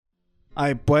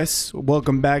Alright, pues,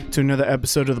 welcome back to another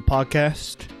episode of the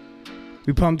podcast.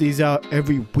 We pump these out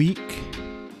every week,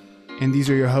 and these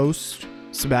are your hosts,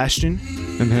 Sebastian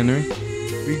and Henry.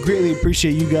 We greatly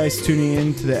appreciate you guys tuning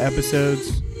in to the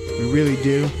episodes. We really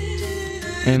do.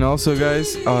 And also,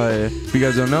 guys, if you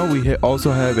guys don't know, we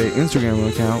also have an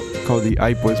Instagram account called the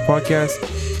iBoys Podcast.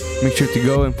 Make sure to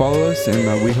go and follow us,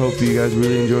 and we hope you guys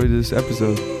really enjoy this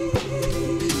episode.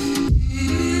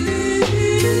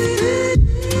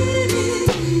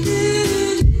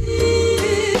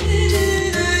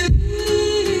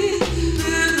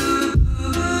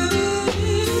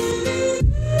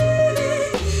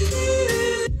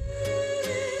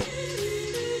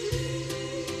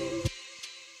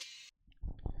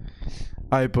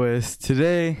 Alright, pues,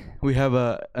 today we have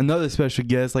another special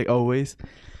guest, like always.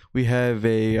 We have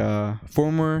a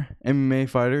former MMA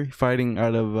fighter fighting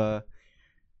out of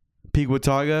Peak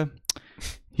Watauga.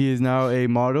 He is now a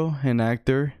model and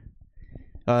actor.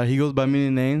 He goes by many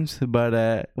names,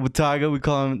 but Watauga, we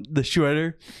call him the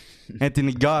Shredder.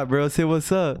 Anthony Gott, bro, say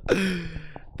what's up.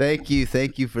 Thank you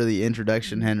for the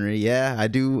introduction, Henry. Yeah, I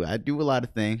do a lot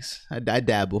of things. I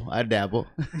dabble.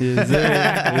 Yes, sir.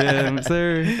 Yeah,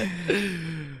 sir.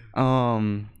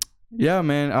 Yeah,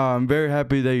 man. I'm very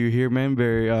happy that you're here, man.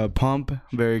 Very pumped,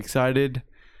 very excited.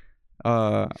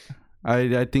 I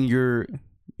think you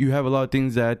have a lot of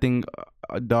things that I think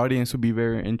the audience will be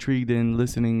very intrigued in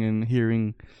listening and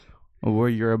hearing what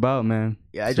you're about, man.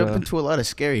 Yeah, I jump into a lot of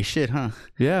scary shit, huh?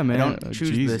 Yeah, man. I don't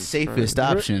choose the safest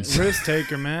options. Risk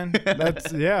taker, man.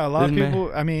 That's a lot of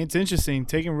people. I mean, it's interesting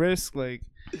taking risks. Like,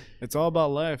 it's all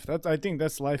about life. I think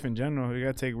that's life in general. You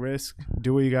gotta take risks.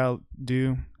 Do what you gotta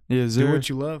do. Yeah, do what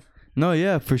you love. No,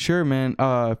 yeah, for sure, man.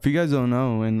 If you guys don't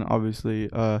know, and obviously,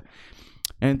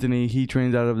 Anthony, he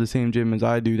trains out of the same gym as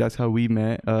I do. That's how we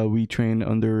met. We trained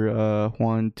under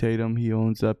Juan Tatum. He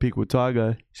owns Peak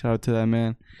Watauga. Shout out to that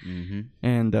man. Mm-hmm.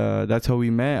 And that's how we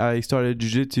met. I started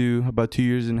jiu-jitsu about 2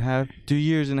 years and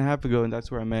a half ago, and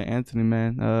that's where I met Anthony,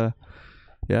 man.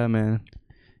 Yeah, man.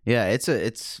 Yeah,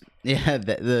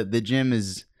 the gym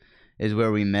is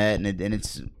where we met, and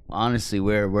it's honestly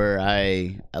where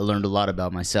I learned a lot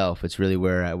about myself. It's really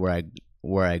where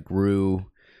I grew.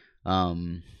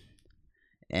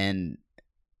 And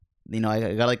you know,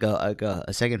 I got like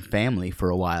a second family for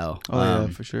a while. Oh yeah,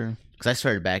 for sure. Because I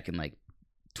started back in like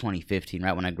 2015,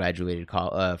 right when I graduated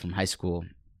from high school.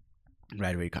 I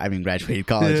haven't graduated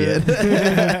college yet.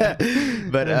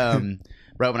 But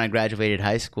right when I graduated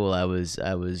high school, I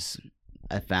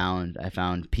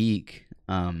found Peak.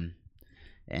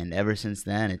 And ever since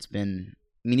then, it's been.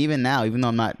 I mean, even now, even though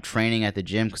I'm not training at the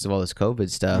gym because of all this COVID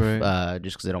stuff, right.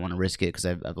 Just because I don't want to risk it because I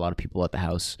have a lot of people at the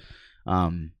house.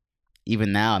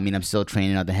 Even now, I mean, I'm still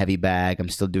training out the heavy bag. I'm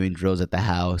still doing drills at the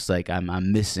house. Like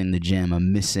I'm missing the gym.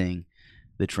 I'm missing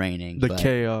the training. The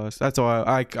chaos. That's why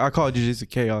I call it jiu-jitsu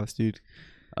chaos, dude.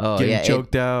 Oh, getting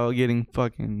choked out, getting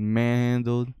fucking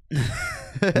manhandled.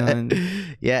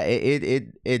 Yeah,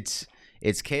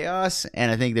 it's chaos,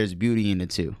 and I think there's beauty in it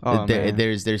too. Oh,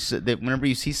 there's whenever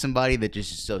you see somebody that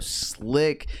just is so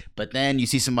slick, but then you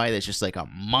see somebody that's just like a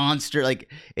monster.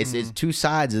 Like it's two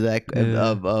sides of that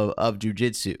of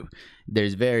jiu-jitsu.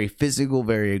 There's very physical,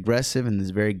 very aggressive, and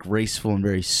there's very graceful and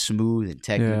very smooth and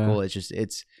technical. Yeah.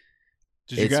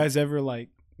 Did you guys ever like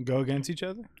go against each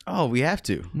other? Oh, we have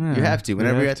to. Yeah, you have to.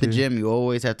 Whenever you're at the gym, you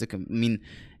always have to.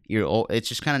 It's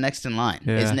just kind of next in line.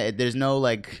 Yeah. There's no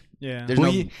like. Yeah.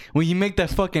 When you make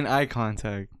that fucking eye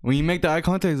contact,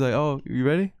 it's like, oh, you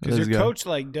ready? Because your coach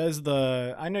like does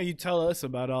I know you tell us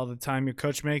about all the time. Your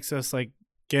coach makes us like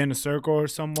get in a circle or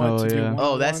somewhat.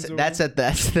 That's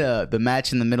the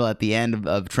match in the middle at the end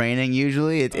of training.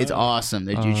 Usually, it's awesome.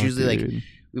 It's usually dude. like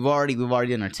we've already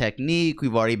done our technique.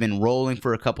 We've already been rolling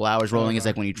for a couple hours. Rolling is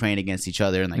like when you train against each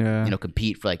other and like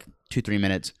compete for like 2-3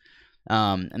 minutes.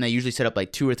 And they usually set up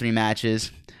like 2 or 3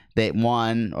 matches.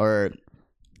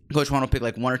 Coach Juan will pick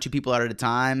like 1 or 2 people out at a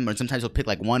time, or sometimes he'll pick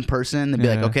like one person and be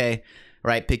like, okay,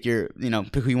 right, pick who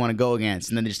you want to go against,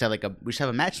 and then they just have we just have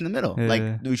a match in the middle, like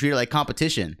we treat it like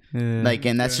competition, like,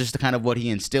 and that's just the kind of what he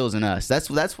instills in us. That's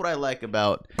what I like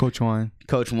about Coach Juan.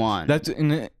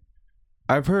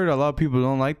 I've heard a lot of people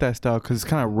don't like that style because it's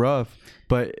kind of rough,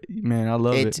 but man, I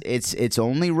love it. It's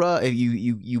only rough if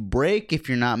you break if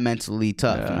you're not mentally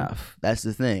tough enough. That's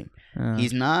the thing.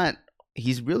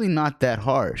 He's really not that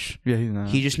harsh. Yeah, he's not.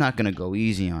 He's just not going to go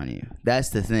easy on you. That's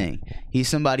the thing. He's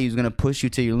somebody who's going to push you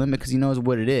to your limit because he knows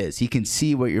what it is. He can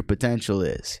see what your potential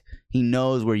is. He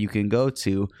knows where you can go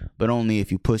to, but only if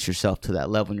you push yourself to that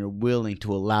level and you're willing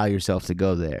to allow yourself to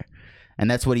go there. And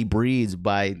that's what he breeds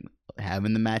by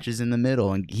having the matches in the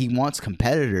middle, and he wants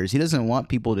competitors. He doesn't want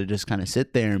people to just kind of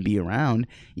sit there and be around,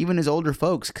 even his older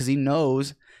folks, because he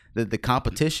knows that the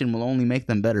competition will only make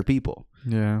them better people.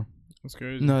 Yeah. That's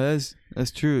crazy. No,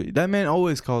 that's true. That man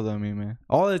always calls on me, man,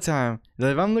 all the time.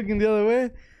 Like, if I'm looking the other way,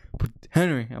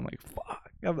 Henry, I'm like, fuck.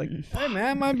 I'm like, hey man,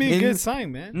 that might be a good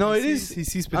sign, man. No, He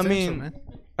sees potential, man.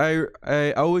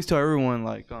 I always tell everyone,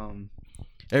 like,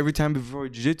 every time before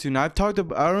jiu-jitsu, and I've talked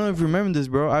about, I don't know if you remember this,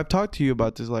 bro, I've talked to you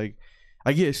about this, like,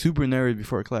 I get super nervous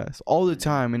before class all the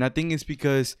time, and I think it's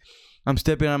because I'm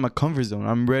stepping out of my comfort zone.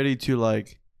 I'm ready to,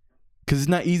 like, because it's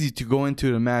not easy to go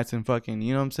into the mats and fucking,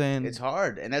 you know what I'm saying? It's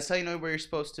hard, and that's how you know where you're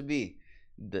supposed to be.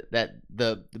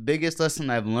 The biggest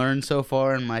lesson I've learned so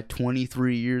far in my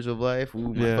 23 years of life.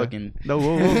 Ooh, my fucking no,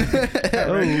 whoa.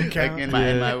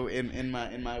 Like in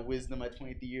my wisdom, my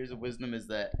 23 years of wisdom is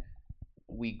that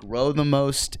we grow the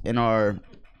most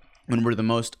when we're the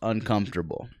most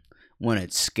uncomfortable. When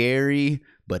it's scary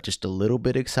but just a little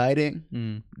bit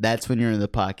exciting, that's when you're in the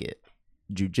pocket.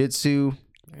 Jiu-jitsu,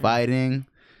 fighting,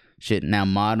 shit, now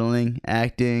modeling,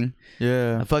 acting.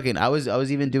 Yeah. I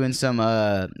was even doing some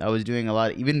I was doing a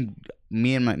lot, even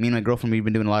me and my girlfriend, we've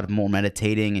been doing a lot of more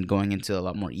meditating and going into a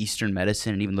lot more Eastern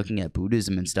medicine and even looking at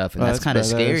Buddhism and stuff. And that's kind of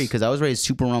scary because I was raised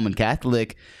super Roman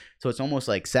Catholic. So it's almost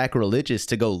like sacrilegious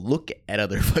to go look at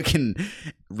other fucking,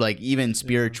 like, even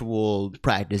spiritual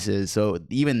practices. So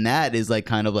even that is like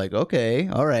kind of like, okay,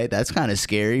 all right, that's kind of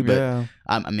scary, but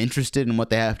I'm interested in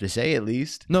what they have to say at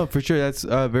least. No, for sure, that's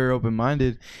very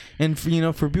open-minded. And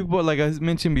for people, like I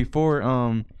mentioned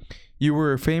before, you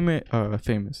were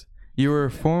famous. You were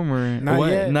a former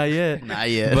not yet,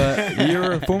 but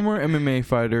you're a former MMA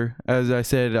fighter. As I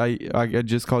said, I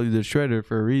just called you the Shredder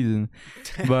for a reason.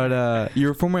 But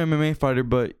you're a former MMA fighter,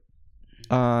 but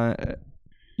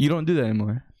you don't do that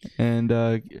anymore. And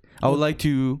I would like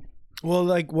to. Well,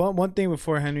 like one thing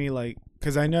before Henry, like,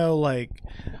 because I know, like,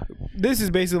 this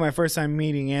is basically my first time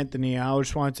meeting Anthony. I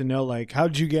just wanted to know, like,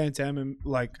 how'd you get into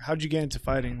how'd you get into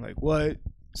fighting? Like, what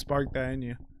sparked that in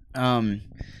you?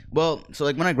 Well, so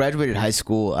like when I graduated high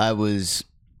school,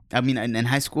 in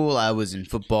high school I was in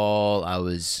football, I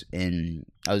was in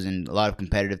a lot of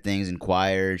competitive things, in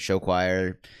choir, show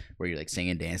choir, where you're like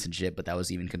singing, dance and shit, but that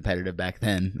was even competitive back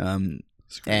then.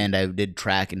 And I did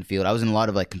track and field. I was in a lot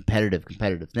of like competitive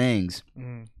things.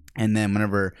 And then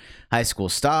whenever high school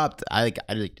stopped, I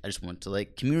just went to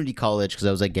like community college because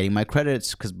I was like getting my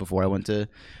credits, because before I went to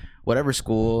whatever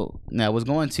school I was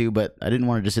going to, but I didn't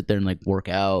want to just sit there and like work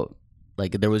out.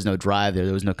 Like, there was no drive there.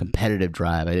 There was no competitive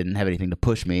drive. I didn't have anything to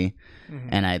push me.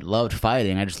 And I loved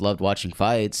fighting. I just loved watching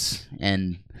fights.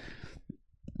 And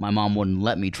my mom wouldn't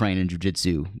let me train in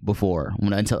jiu-jitsu before,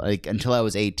 until I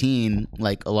was 18.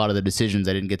 Like, a lot of the decisions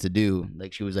I didn't get to do.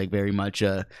 Like, she was like very much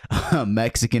a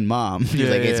Mexican mom. She was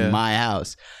like, it's my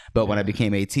house. But when I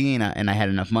became 18 and I had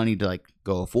enough money to like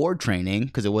go afford training,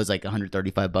 because it was like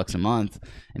 $135 a month,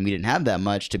 and we didn't have that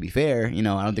much, to be fair. I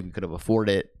don't think we could have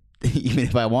afforded it even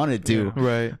if I wanted to.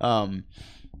 Yeah, right.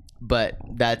 But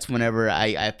that's whenever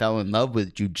I fell in love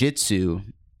with jiu-jitsu,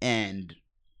 and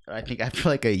I think after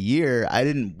like a year, I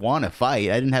didn't want to fight.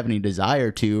 I didn't have any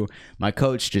desire to. My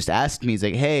coach just asked me, he's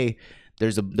like, hey,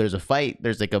 there's a fight.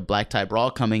 There's like a black tie brawl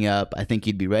coming up. I think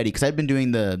you'd be ready. Because I'd been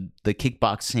doing the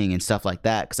kickboxing and stuff like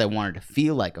that because I wanted to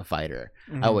feel like a fighter.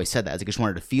 I always said that. I just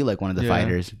wanted to feel like one of the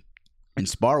fighters and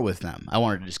spar with them. I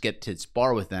wanted to just get to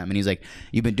spar with them. And he's like,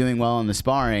 you've been doing well in the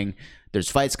sparring.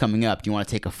 There's fights coming up. Do you want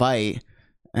to take a fight?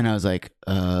 And I was like,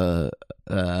 and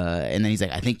then he's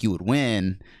like, I think you would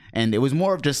win. And it was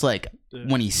more of just like,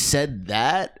 when he said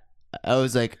that, I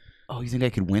was like, oh, you think I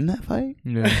could win that fight?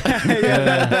 Yeah.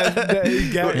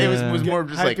 It was more of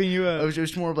just like, you up. it was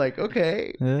just more of like,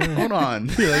 okay, hold on.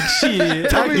 You're like, shit.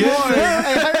 Tell me more.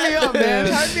 Hey, hype me up,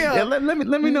 man. Hype me up. Yeah,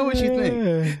 let me know what you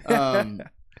think.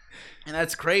 And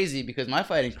that's crazy because my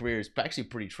fighting career is actually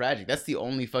pretty tragic. That's the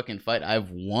only fucking fight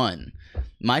I've won.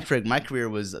 My career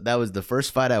was the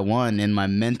first fight I won, and my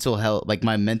mental health, like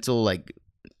my mental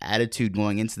attitude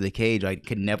going into the cage, I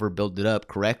could never build it up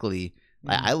correctly.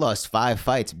 I lost 5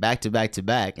 fights back to back to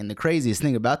back, and the craziest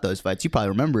thing about those fights, you probably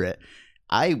remember it.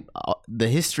 The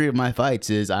history of my fights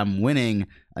is I'm winning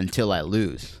until I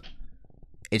lose.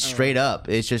 It's straight up.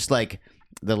 It's just like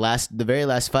the very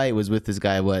last fight was with this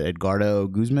guy, Edgardo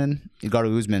Guzman. In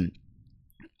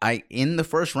the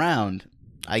first round,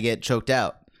 I get choked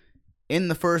out. In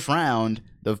the first round,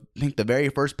 I think the very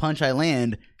first punch I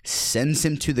land sends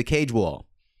him to the cage wall.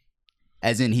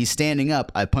 As in, he's standing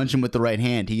up. I punch him with the right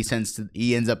hand. He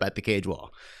ends up at the cage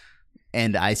wall.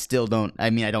 And I still don't. I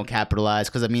don't capitalize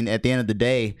because at the end of the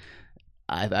day,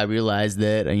 I realize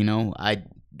that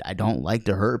I don't like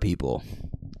to hurt people.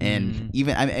 and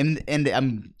even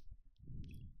I'm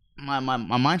my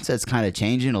mindset's kind of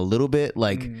changing a little bit.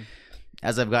 Like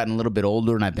as I've gotten a little bit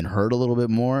older and I've been hurt a little bit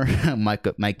more,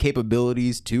 my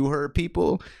capabilities to hurt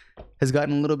people has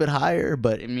gotten a little bit higher.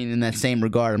 But I mean, in that same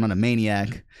regard, I'm not a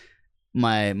maniac.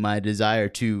 My desire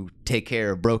to take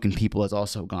care of broken people has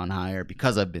also gone higher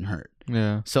because I've been hurt.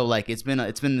 Yeah. So like it's been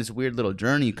this weird little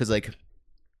journey, because like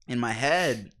in my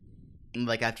head,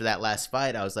 like after that last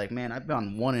fight, I was like, man, I've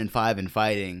gone 1-5 in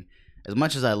fighting. As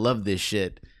much as I love this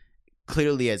shit,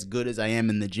 clearly as good as I am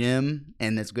in the gym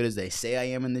and as good as they say I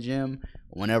am in the gym,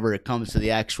 whenever it comes to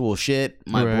the actual shit,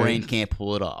 my brain can't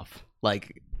pull it off.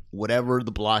 Like whatever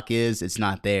the block is, it's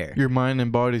not there. Your mind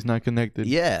and body's not connected.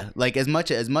 Yeah, like as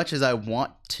much as I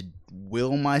want to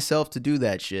will myself to do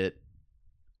that shit,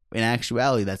 in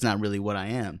actuality, that's not really what I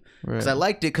am. Because I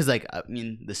liked it because, like, I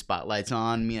mean, the spotlight's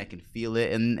on me. I can feel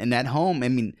it. And at home, I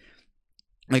mean,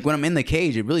 like, when I'm in the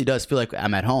cage, it really does feel like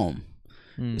I'm at home.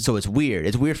 So it's weird.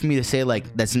 It's weird for me to say,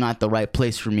 like, that's not the right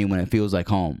place for me when it feels like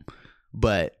home.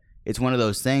 But it's one of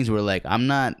those things where, like, I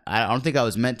don't think I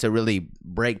was meant to really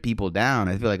break people down.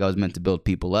 I feel like I was meant to build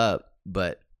people up.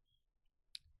 But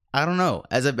I don't know.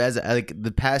 As like,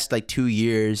 the past, like, 2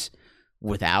 years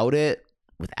without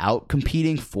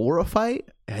competing for a fight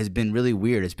has been really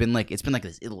weird. It's been like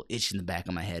this little itch in the back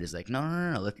of my head. It's like,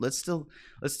 no. Let's still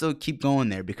keep going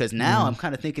there, because now I'm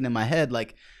kind of thinking in my head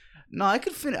like, no, I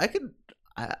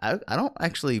don't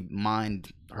actually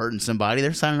mind hurting somebody.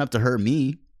 They're signing up to hurt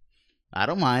me. I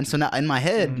don't mind. So now in my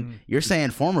head, you're saying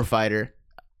former fighter.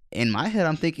 In my head,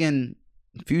 I'm thinking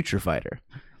future fighter.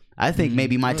 I think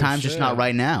maybe my time's just not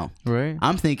right now. Right.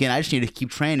 I'm thinking I just need to keep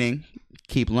training,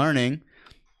 keep learning.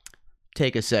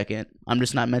 Take a second. I'm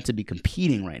just not meant to be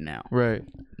competing right now. Right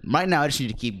now, I just need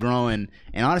to keep growing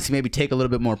and honestly maybe take a little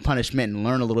bit more punishment and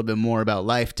learn a little bit more about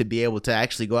life to be able to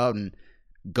actually go out and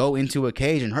go into a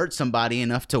cage and hurt somebody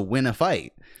enough to win a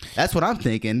fight. That's what I'm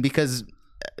thinking, because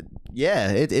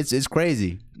it's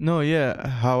crazy. No, yeah.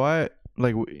 How I,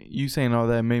 like, you saying all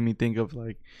that made me think of,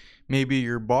 like, maybe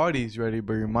your body's ready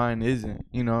but your mind isn't,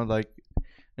 you know, like,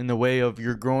 in the way of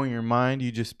you're growing your mind.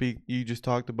 You just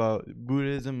talked about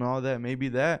Buddhism and all that. Maybe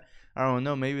that, I don't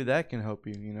know, maybe that can help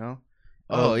you, you know?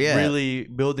 Really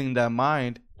building that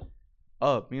mind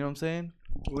up, you know what I'm saying?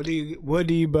 What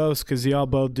do you both, because y'all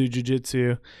both do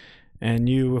jiu-jitsu and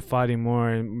you were fighting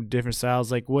more in different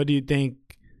styles, like what do you think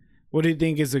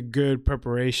is a good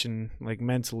preparation, like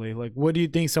mentally? Like what do you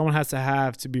think someone has to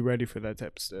have to be ready for that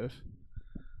type of stuff?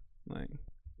 Like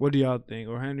what do y'all think?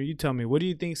 Or Henry, you tell me, what do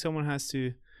you think someone has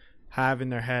to have in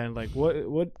their head? Like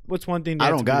what's one thing they I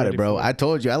have don't to be got ready it, bro. for? I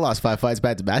told you I lost 5 fights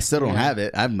back to back. I still don't have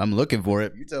it. I'm looking for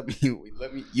it. You tell me,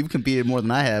 you've competed more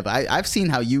than I have. I've seen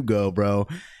how you go, bro.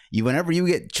 Whenever you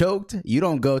get choked, you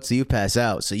don't go till you pass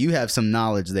out. So you have some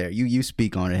knowledge there. You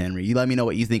speak on it, Henry. You let me know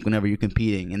what you think whenever you're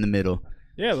competing in the middle.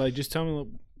 Yeah, like just tell me what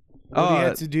you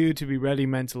had to do to be ready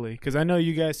mentally, because I know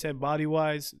you guys said body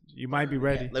wise you might be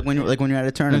ready. Like when you're at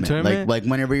a tournament, like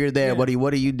whenever you're there, what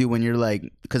do you do when you're like?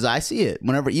 Because I see it.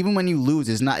 Even when you lose,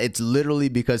 it's literally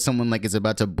because someone like is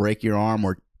about to break your arm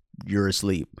or you're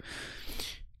asleep.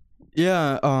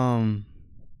 Yeah.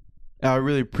 I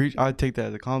really I take that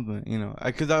as a compliment, you know,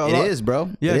 because it is, bro.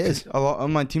 Yeah, it is. A lot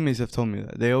of my teammates have told me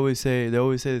that. They always say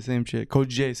the same shit. Coach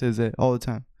Jay says that all the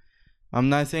time. I'm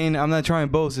not trying to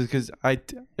boast, because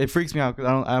it freaks me out,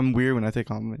 because I'm weird when I take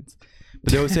compliments.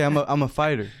 But they always say I'm a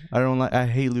fighter. I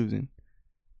hate losing.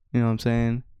 You know what I'm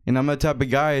saying? And I'm the type of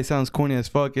guy, it sounds corny as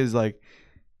fuck, is like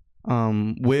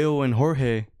Will and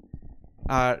Jorge.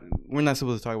 We're not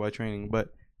supposed to talk about training, but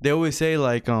they always say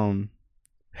like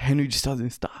Henry just doesn't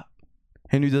stop.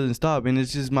 And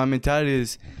it's just, my mentality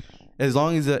is, as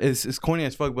long as it's corny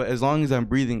as fuck, but as long as I'm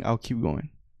breathing, I'll keep going.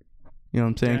 You know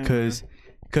what I'm saying?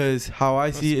 Because how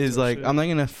I see it is like shit. I'm not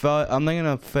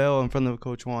gonna fail in front of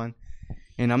Coach Juan,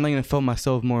 and I'm not gonna fail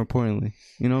myself, more importantly.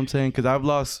 You know what I'm saying?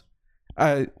 Because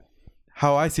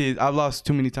how I see it, I've lost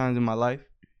too many times in my life.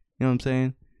 You know what I'm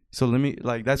saying? So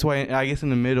that's why I guess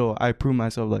in the middle I prove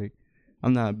myself like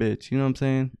I'm not a bitch. You know what I'm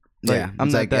saying? Like, yeah, I'm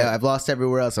like, I've lost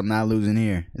everywhere else. I'm not losing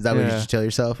here. Is that what you should tell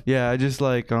yourself? Yeah, I just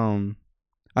like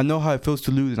I know how it feels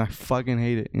to lose, and I fucking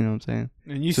hate it. You know what I'm saying?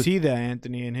 And you see that,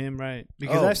 Anthony, in him, right?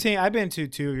 Because I've been to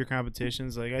 2 of your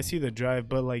competitions. Like I see the drive,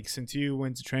 but like since you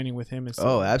went to training with him and stuff.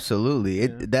 Oh, absolutely.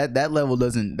 That level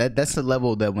doesn't. That's the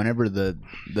level that whenever the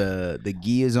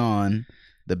gi is on,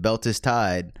 the belt is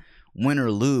tied, win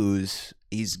or lose,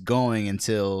 he's going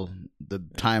until the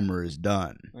timer is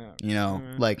done. Yeah. You know,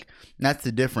 like that's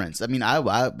the difference. I mean,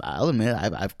 I'll admit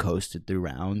I've coasted through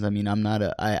rounds. I mean, I'm not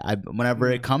whenever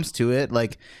it comes to it,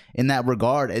 like in that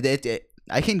regard,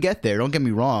 I can get there. Don't get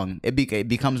me wrong. It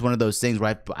becomes one of those things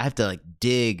where I have to like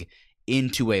dig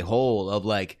into a hole of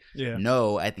like,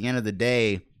 no, at the end of the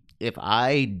day, if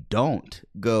I don't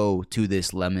go to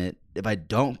this limit, if I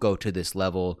don't go to this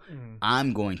level,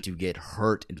 I'm going to get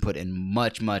hurt and put in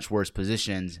much, much worse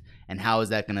positions. And how is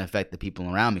that going to affect the people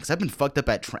around me? Because I've been fucked up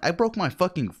I broke my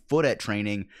fucking foot at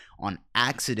training on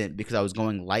accident because I was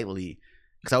going lightly.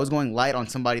 Because I was going light on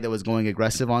somebody that was going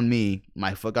aggressive on me.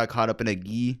 My foot got caught up in a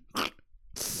gi.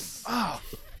 Oh,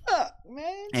 fuck,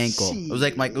 man. Ankle.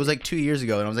 It was like 2 years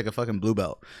ago, and I was like a fucking blue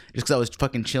belt. Just because I was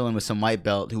fucking chilling with some white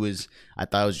belt I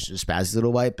thought I was just a spazzy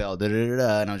little white belt. And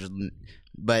I was just.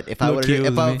 But if I would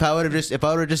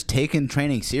have just taken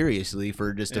training seriously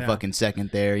for just a fucking second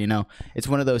there, it's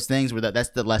one of those things where that's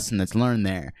the lesson that's learned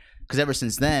there. Because ever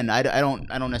since then, I don't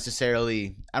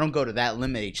go to that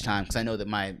limit each time because I know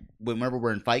that whenever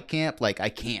we're in fight camp, like I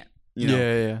can't,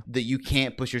 that you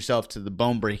can't push yourself to the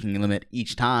bone breaking limit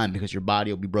each time because your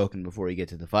body will be broken before you get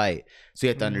to the fight. So you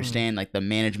have to understand like the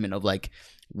management of like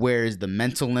where is the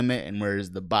mental limit and where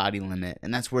is the body limit,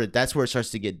 and that's where it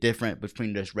starts to get different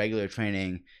between just regular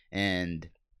training and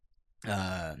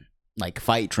like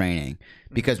fight training.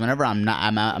 Because whenever I'm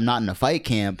not in a fight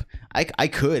camp, I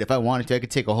could, if I wanted to, I could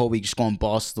take a whole week just going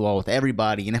balls to the wall with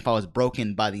everybody, and if I was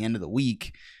broken by the end of the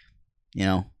week,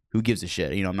 who gives a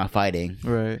shit? I'm not fighting,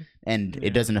 right? And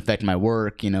it doesn't affect my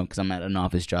work, because I'm at an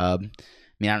office job. I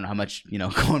mean, I don't know how much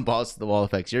going balls to the wall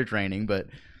affects your training,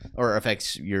 or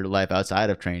affects your life outside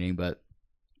of training, but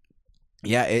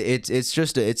yeah, it's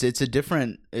a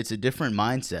different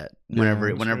mindset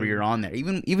whenever you're on there.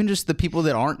 Even just the people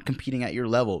that aren't competing at your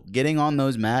level, getting on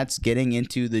those mats, getting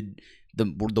into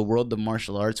the world of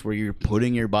martial arts where you're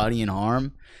putting your body in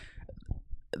harm.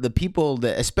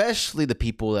 Especially the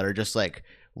people that are just like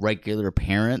regular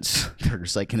parents, they're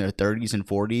just like in their 30s and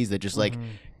 40s that just like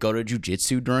go to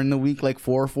jiu-jitsu during the week like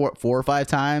four or five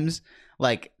times.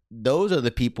 Like those are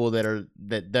the people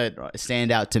that stand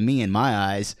out to me in my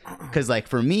eyes. Because like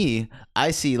for me,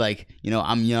 I see like,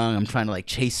 I'm young, I'm trying to like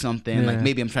chase something, like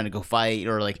maybe I'm trying to go fight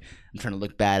or like I'm trying to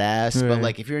look badass. But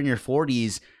like if you're in your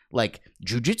 40s, like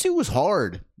jiu-jitsu was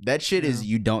hard. That shit is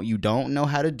you don't know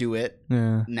how to do it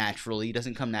naturally. It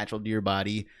doesn't come natural to your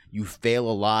body. You fail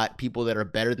a lot. People that are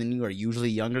better than you are usually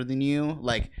younger than you.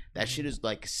 Like that shit is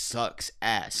like sucks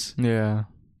ass. Yeah.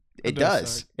 It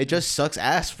does. It just sucks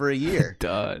ass for a year. It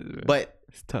does. But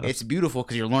it's beautiful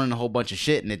because you're learning a whole bunch of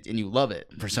shit and you love it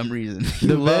for some reason.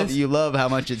 You love how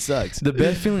much it sucks. The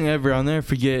best feeling ever, I'll never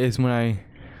forget, is when I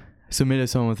submitted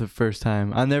someone for the first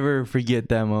time. I'll never forget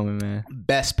that moment, man.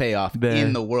 Best payoff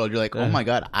in the world. You're like, oh my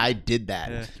God, I did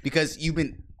that. Because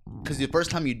the first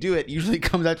time you do it usually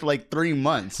comes after like 3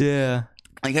 months. Yeah.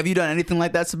 Like, have you done anything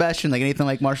like that, Sebastian? Like anything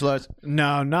like martial arts?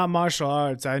 No, not martial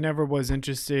arts. I never was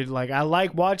interested. Like, I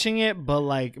like watching it, but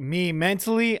like me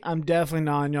mentally, I'm definitely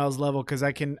not on y'all's level because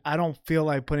I don't feel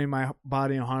like putting my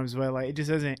body in harm's way. Like, it just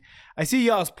doesn't. I see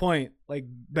y'all's point. Like,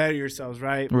 better yourselves,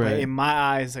 right? But in my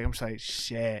eyes, like I'm just like,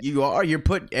 shit. You're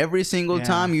put every single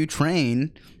time you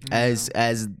train as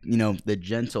the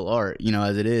gentle art,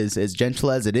 as it is, as gentle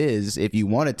as it is. If you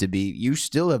want it to be, you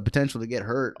still have potential to get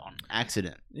hurt on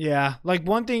accident. Yeah, like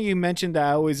one thing you mentioned that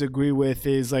I always agree with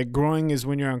is like growing is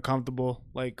when you're uncomfortable.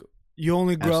 Like you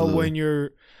only grow when you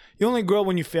only grow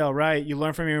when you fail, right? You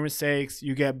learn from your mistakes,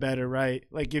 you get better, right?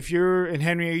 Like if you're, and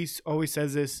Henry always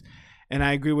says this, and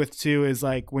I agree with too, is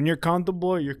like when you're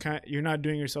comfortable, you're not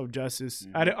doing yourself justice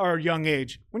at our young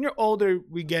age. When you're older,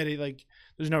 we get it. Like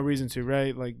there's no reason to,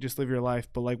 right? Like just live your life.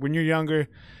 But like when you're younger,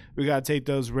 we gotta take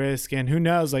those risks. And who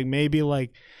knows? Like maybe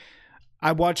like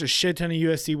I watch a shit ton of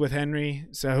UFC with Henry,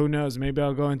 so who knows? Maybe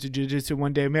I'll go into jiu-jitsu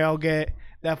one day. Maybe I'll get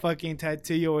that fucking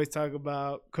tattoo you always talk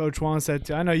about, Coach Juan's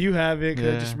tattoo. I know you have it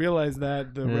because I just realized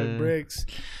that, the red bricks.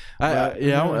 I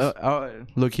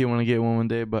low-key want to get one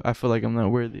day, but I feel like I'm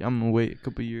not worthy. I'm going to wait a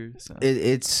couple years. So.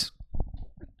 The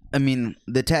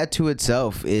tattoo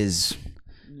itself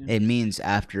it means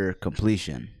after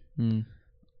completion.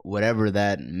 Whatever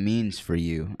that means for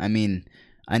you. I think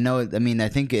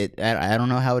I don't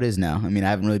know how it is now. I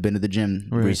haven't really been to the gym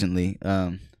recently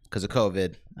because of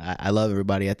COVID. I love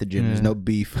everybody at the gym. There's no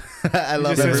beef. I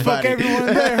love everybody. Fuck everyone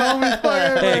there, homie. Fuck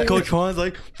everybody. Hey, Coach Juan's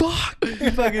like, fuck.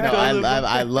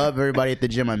 I love everybody at the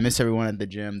gym. I miss everyone at the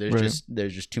gym.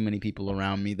 There's just too many people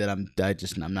around me that I'm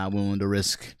not willing to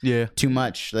risk too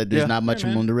much. Like, there's not much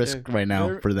I'm willing to risk right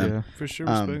now for them. Yeah, for sure.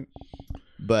 Respect.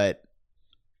 But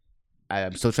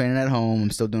I'm still training at home.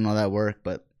 I'm still doing all that work,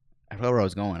 but I forgot where I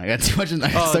was going. I got too much in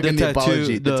the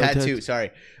apology. The tattoo,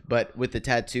 sorry. But with the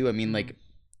tattoo, like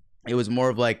it was more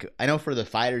of like, I know for the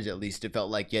fighters at least, it felt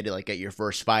like you had to like get your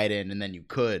first fight in and then you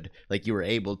could, like you were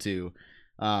able to.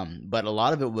 But a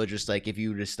lot of it was just like if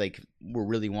you just like were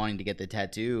really wanting to get the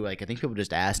tattoo, like I think people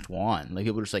just asked Juan. Like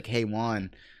people were just like, "Hey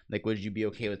Juan, like would you be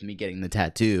okay with me getting the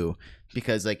tattoo?"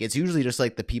 Because like it's usually just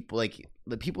like the people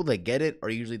that get it are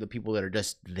usually the people that are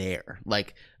just there,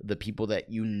 like the people that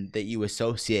you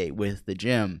associate with the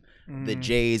gym, the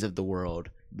Jays of the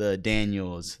world, the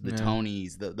Daniels, the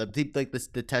Tonys,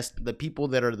 the people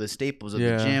that are the staples of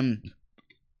the gym,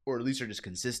 or at least are just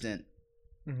consistent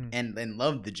and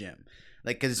love the gym.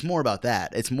 Like, because it's more about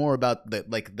that. It's more about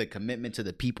the commitment to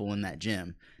the people in that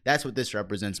gym. That's what this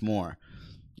represents more.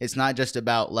 It's not just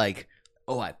about like,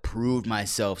 oh, I proved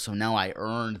myself, so now I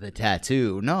earned the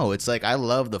tattoo. No, it's like I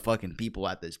love the fucking people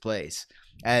at this place.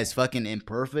 As fucking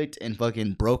imperfect and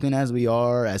fucking broken as we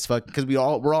are, because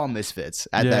we're all misfits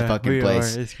at that fucking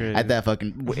place. It's crazy. At that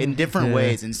fucking in different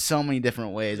ways, in so many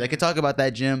different ways. I could talk about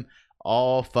that gym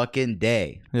all fucking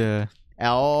day. Yeah.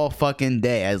 All fucking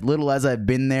day. As little as I've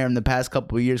been there in the past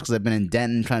couple of years, because I've been in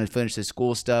Denton trying to finish the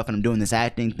school stuff, and I'm doing this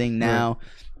acting thing now.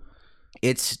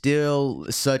 It's still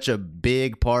such a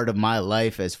big part of my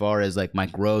life as far as like my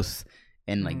growth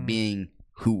and like being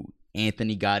who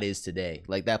Anthony God is today.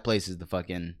 Like that place is the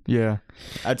fucking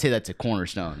I'd say that's a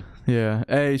cornerstone. Yeah.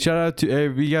 Hey, shout out to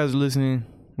if you guys are listening.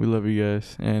 We love you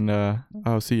guys, and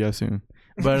I'll see y'all soon.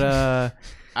 But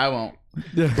I won't.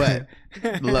 But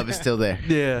the love is still there.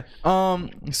 Yeah.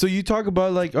 So you talk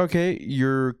about like, okay,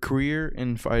 your career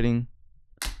in fighting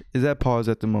is at pause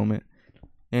at the moment,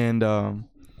 and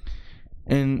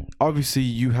obviously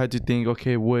you had to think,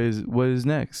 okay, what is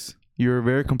next? You're a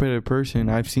very competitive person.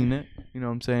 I've seen it. You know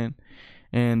what I'm saying?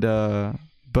 And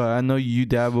but I know you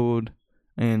dabbled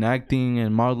in acting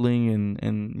and modeling,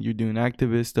 and you're doing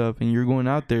activist stuff, and you're going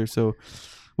out there. So,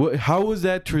 how was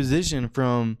that transition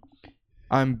from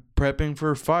I'm prepping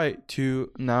for a fight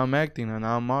to now I'm acting and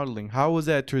now I'm modeling? How was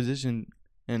that transition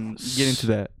and getting to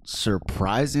that?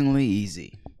 Surprisingly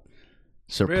easy.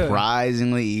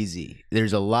 Surprisingly easy.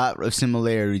 There's a lot of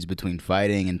similarities between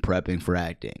fighting and prepping for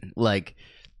acting. Like,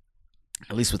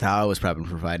 at least with how I was prepping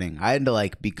for fighting, I had to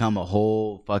like become a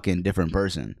whole fucking different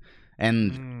person.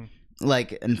 And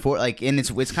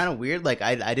it's kind of weird. Like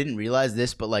I didn't realize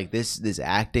this, but like this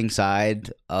acting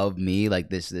side of me, like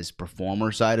this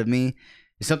performer side of me,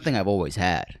 is something I've always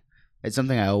had. It's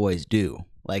something I always do.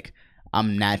 Like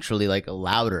I'm naturally like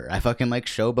louder. I fucking like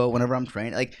showboat whenever I'm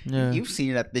training. Like you've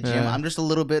seen it at the gym. I'm just a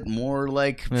little bit more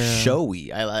like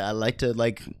showy. I like to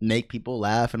like make people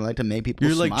laugh and I like to make people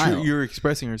smile. Like you're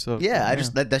expressing yourself. Yeah,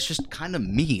 that's just kind of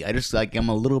me. I just like I'm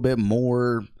a little bit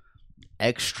more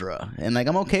extra, and like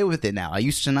I'm okay with it now. I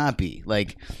used to not be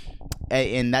like,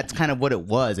 and that's kind of what it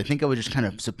was. I think I was just kind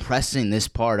of suppressing this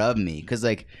part of me because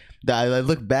like I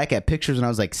look back at pictures when I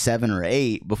was like 7 or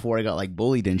 8 before I got like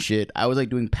bullied and shit. I was like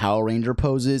doing Power Ranger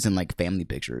poses and like family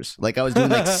pictures. Like I was doing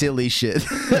like silly shit.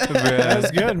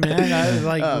 That's good, man. I was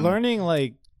like learning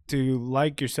like to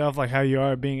like yourself, like how you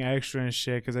are being extra and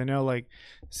shit. Because I know like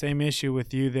same issue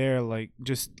with you there. Like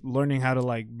just learning how to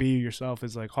like be yourself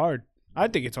is like hard. I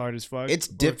think it's hard as fuck. It's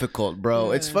difficult, bro.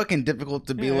 Yeah. It's fucking difficult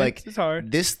to be like, it's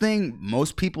hard. This thing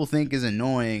most people think is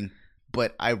annoying,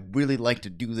 but I really like to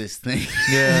do this thing.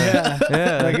 Yeah.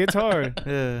 Like it's hard.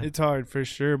 Yeah. It's hard for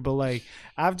sure. But like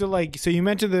after like, so you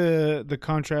mentioned the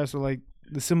contrast or like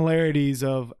the similarities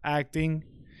of acting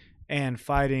and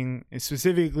fighting, and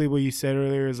specifically what you said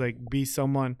earlier is like be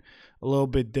someone a little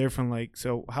bit different. Like,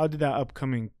 so how did that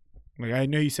upcoming, like I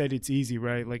know you said it's easy,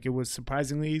 right? Like it was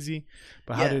surprisingly easy,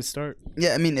 but how did it start?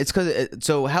 Yeah, I mean, it's because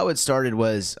so how it started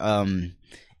was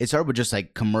it started with just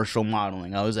like commercial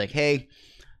modeling. I was like, hey,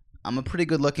 I'm a pretty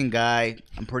good looking guy.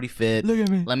 I'm pretty fit. Look at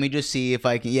me. Let me just see if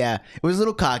I can. Yeah, it was a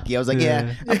little cocky. I was like,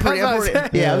 I'm pretty I was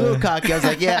a little cocky. I was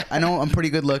like, yeah, I know I'm pretty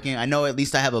good looking. I know at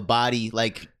least I have a body,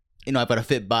 like, you know, I've got a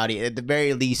fit body. At the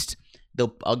very least,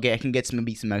 I can get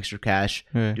maybe some extra cash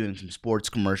doing some sports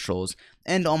commercials.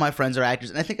 And all my friends are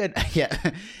actors. And I think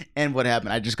and what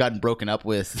happened? I just gotten broken up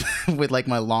with like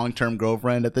my long-term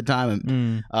girlfriend at the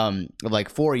time. Of like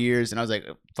 4 years. And I was like,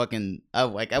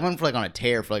 I went for like on a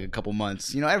tear for like a couple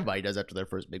months. You know, everybody does after their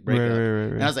first big breakup.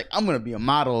 Right. And I was like, I'm going to be a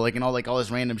model, like, and all this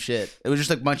random shit. It was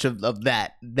just like a bunch of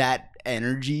that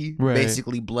energy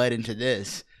basically bled into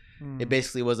this. It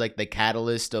basically was like the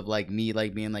catalyst of like me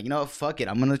like being like, you know what, fuck it.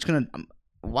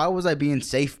 Why was I being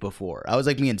safe before? I was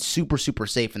like being super, super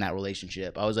safe in that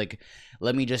relationship. I was like,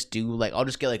 let me just do like, I'll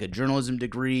just get like a journalism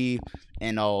degree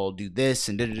and I'll do this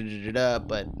and da-da-da-da-da.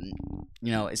 But,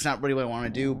 you know, it's not really what I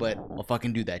want to do, but I'll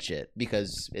fucking do that shit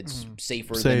because it's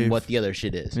safer than what the other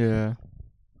shit is. Yeah.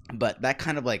 But that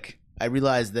kind of like, I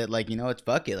realized that like, you know, it's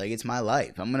fuck it. Like, it's my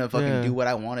life. I'm going to fucking do what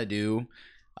I want to do.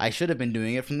 I should have been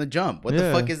doing it from the jump. What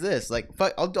the fuck is this? Like,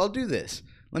 fuck, I'll do this.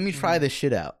 Let me try this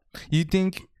shit out. You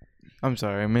think? I'm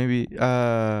sorry. Maybe.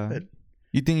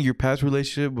 You think your past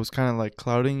relationship was kind of like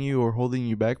clouding you or holding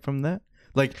you back from that?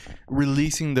 Like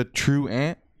releasing the true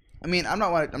Ant? I mean, I'm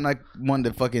not one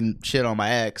to fucking shit on my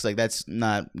ex. Like, that's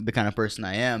not the kind of person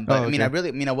I am. But I mean,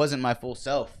 I wasn't my full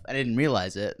self. I didn't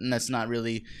realize it, and that's not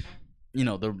really,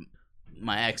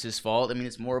 my ex's fault. I mean,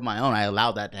 it's more of my own. I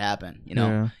allowed that to happen.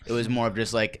 It was more of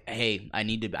just like, hey, I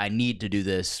need to do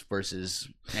this versus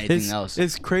anything else.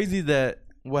 It's crazy that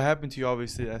what happened to you.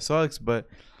 Obviously, that sucks. But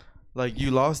like, you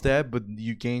lost that, but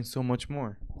you gained so much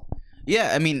more.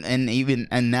 Yeah, I mean,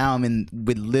 and now I'm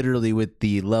with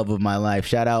the love of my life.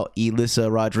 Shout out Elissa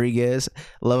Rodriguez,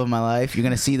 love of my life. You're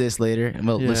gonna see this later, and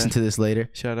we'll listen to this later.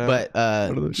 Shout out.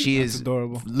 But she is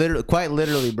adorable. Quite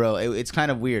literally, bro. It's kind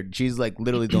of weird. She's like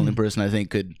literally the only person I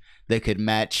think that could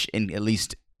match and at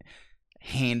least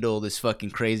handle this fucking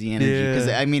crazy energy. Because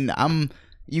I mean,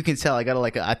 you can tell I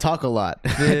talk a lot.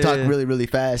 I talk really, really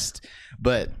fast,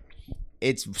 but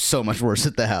it's so much worse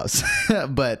at the house.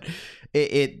 But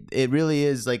it really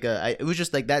is like it was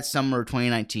just like that summer of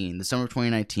 2019. The summer of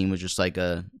 2019 was just like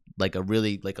a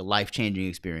really like a life-changing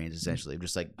experience, essentially.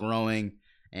 Just like growing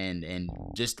and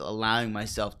just allowing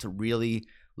myself to really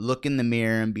look in the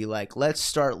mirror and be like, let's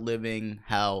start living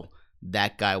how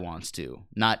that guy wants to,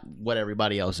 not what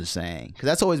everybody else is saying. Because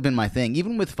that's always been my thing,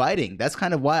 even with fighting. That's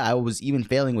kind of why I was even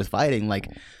failing with fighting. Like,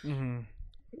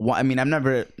 I mean, I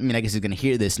guess he's gonna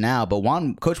hear this now, but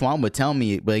Coach Juan would tell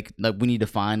me like we need to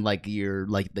find like your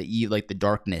the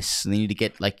darkness. And you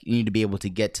need to be able to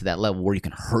get to that level where you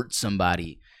can hurt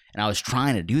somebody. And I was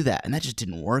trying to do that, and that just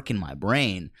didn't work in my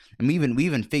brain. And we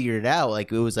even figured it out.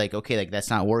 Like, it was like, okay, like that's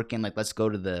not working. Like, let's go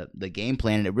to the game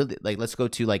plan, and it really like let's go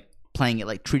to like playing it,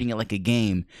 like treating it like a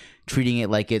game, treating it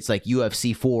like it's like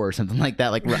UFC 4 or something like that.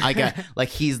 Like, I got like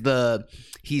he's got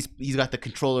the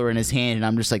controller in his hand, and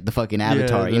I'm just like the fucking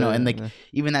avatar, and like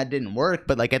even that didn't work.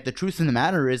 But like, the truth of the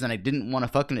matter is, and I didn't want to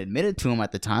fucking admit it to him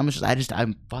at the time, it's just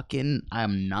I'm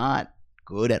not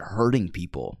good at hurting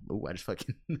people. Ooh, I just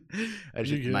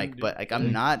hit the mic, but like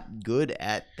I'm not good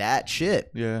at that shit.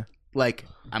 Yeah, like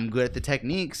I'm good at the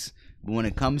techniques, but when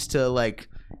it comes to like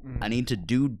I need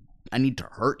to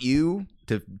hurt you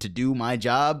to do my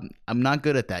job, I'm not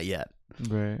good at that yet.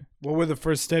 Right. What were the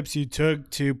first steps you took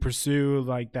to pursue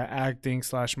like the acting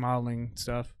 / modeling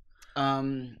stuff?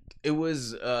 It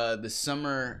was the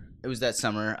summer. It was that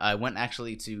summer. I went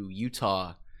actually to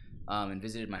Utah, and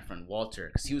visited my friend Walter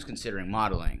because he was considering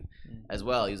modeling as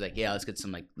well. He was like, "Yeah, let's get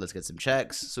some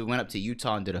checks." So we went up to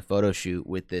Utah and did a photo shoot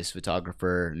with this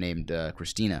photographer named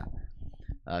Christina.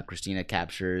 Christina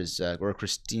Captures, or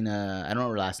Christina, I don't know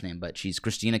her last name, but she's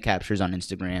Christina Captures on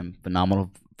Instagram.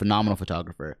 Phenomenal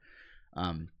photographer.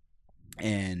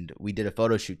 And we did a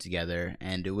photo shoot together,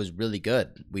 and it was really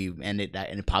good. And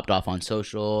it popped off on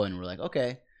social, and we're like,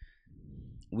 okay,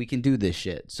 we can do this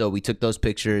shit. So we took those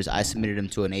pictures. I submitted them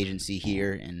to an agency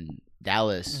here in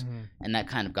Dallas, and that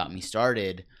kind of got me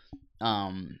started.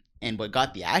 And what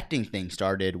got the acting thing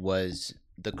started was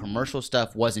the commercial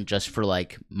stuff wasn't just for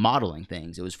like modeling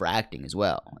things. It was for acting as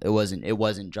well. It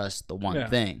wasn't just the one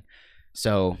thing.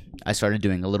 So I started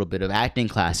doing a little bit of acting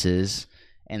classes,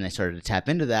 and I started to tap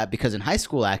into that because in high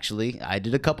school, actually, I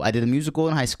did a musical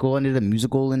in high school. I did a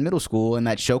musical in middle school, and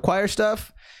that show choir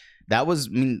stuff, that was,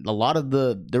 I mean,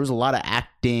 there was a lot of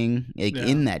acting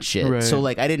in that shit. Right. So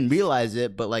like, I didn't realize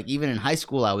it, but like even in high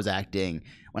school, I was acting.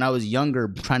 When I was younger,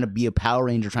 trying to be a Power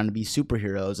Ranger, trying to be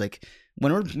superheroes, like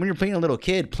when you're playing a little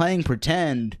kid, playing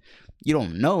pretend, you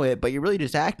don't know it, but you're really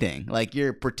just acting. Like,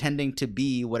 you're pretending to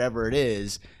be whatever it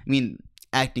is. I mean,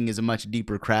 acting is a much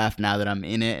deeper craft now that I'm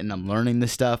in it and I'm learning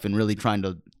this stuff and really trying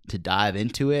to dive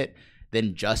into it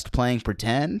than just playing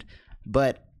pretend.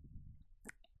 But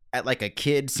at like a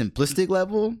kid simplistic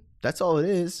level, that's all it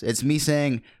is. It's me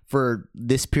saying, for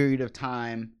this period of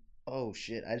time, oh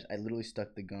shit, I literally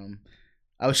stuck the gum.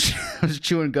 I was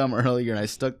chewing gum earlier, and I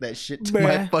stuck that shit to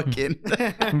my fucking.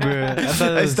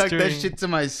 I stuck that shit to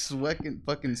my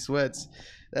fucking sweats.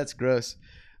 That's gross.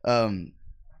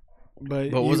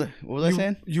 But what was I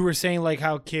saying? You were saying like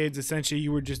how kids essentially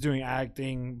you were just doing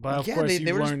acting, but of course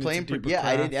they were just playing.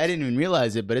 I didn't even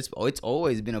realize it, but it's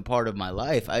always been a part of my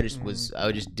life. I just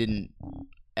didn't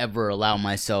ever allow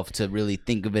myself to really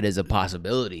think of it as a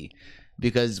possibility.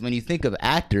 Because when you think of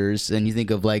actors and you think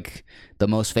of like the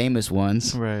most famous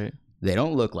ones, right? They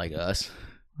don't look like us.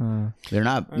 They're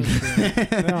not.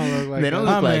 They don't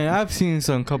look like. I've seen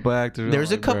some couple actors.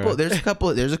 There's a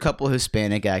couple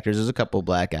Hispanic actors. There's a couple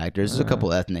black actors. There's a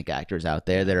couple ethnic actors out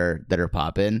there that are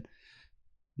popping,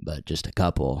 but just a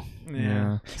couple.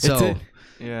 Yeah. So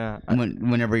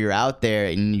whenever you're out there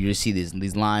and you just see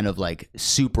these line of like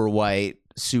super white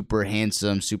super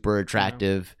handsome, super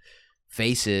attractive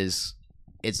faces,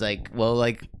 it's like, well,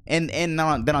 like, and then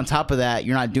on top of that,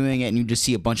 you're not doing it, and you just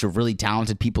see a bunch of really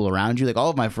talented people around you. Like, all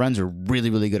of my friends are really,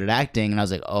 really good at acting, and I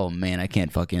was like, oh man, I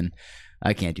can't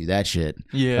do that shit.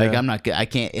 Yeah, like I'm not good. I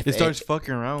can't. If it starts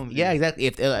fucking around with you. Yeah, exactly.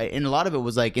 If and a lot of it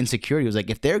was like insecurity. It was like,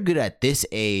 if they're good at this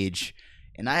age,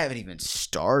 and I haven't even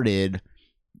started,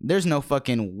 there's no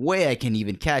fucking way I can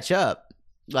even catch up.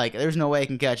 Like, there's no way I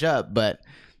can catch up. But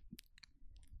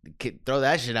throw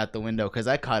that shit out the window, because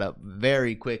I caught up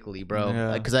very quickly, bro. Yeah.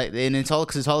 Like,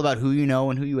 it's all about who you know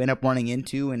and who you end up running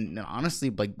into, and honestly,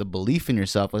 like, the belief in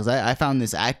yourself. Because I found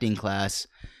this acting class,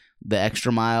 the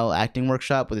Extra Mile acting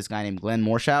workshop, with this guy named Glenn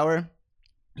Morshower.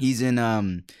 He's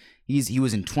in he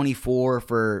was in 24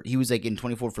 for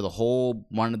the whole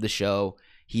run of the show.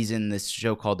 He's in this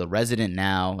show called The Resident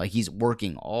now. Like, he's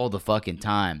working all the fucking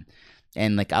time.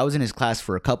 And like, I was in his class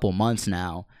for a couple months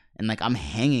now, and like, I'm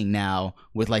hanging now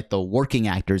with like the working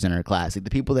actors in our class, like the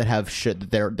people that have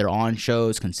they're on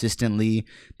shows consistently,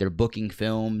 they're booking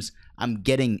films. I'm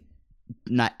getting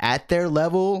not at their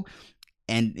level,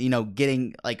 and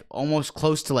getting like almost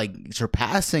close to like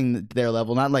surpassing their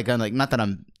level. Not that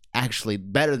I'm actually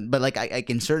better, but like I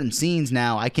in certain scenes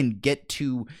now, I can get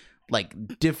to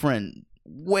like different,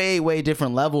 way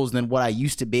different levels than what I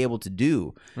used to be able to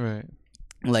do. Right.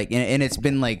 Like, and it's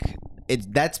been like,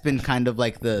 that's been kind of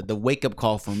like the wake up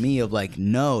call for me of like,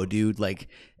 no, dude, like,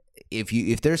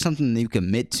 if there's something that you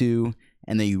commit to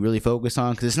and that you really focus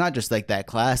on, because it's not just like that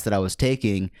class that I was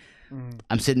taking.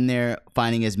 I'm sitting there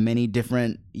finding as many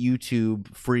different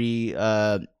YouTube free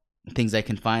things I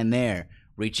can find there,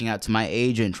 reaching out to my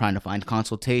agent, trying to find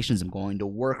consultations. I'm going to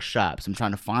workshops. I'm trying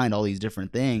to find all these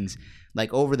different things.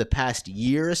 Like, over the past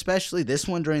year, especially this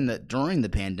one during the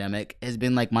pandemic, has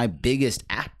been like my biggest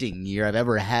acting year I've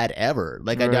ever had ever.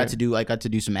 Like, right. I got to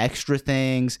do some extra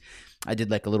things. I did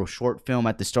like a little short film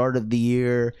at the start of the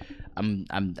year.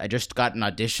 I just got an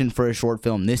audition for a short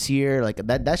film this year. Like,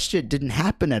 that shit didn't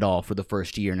happen at all for the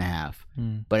first year and a half.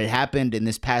 But it happened in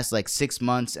this past like 6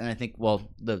 months, and I think, well,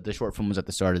 the short film was at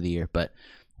the start of the year, but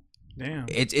damn,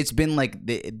 it's been like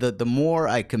the more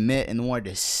I commit and the more I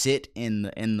just sit in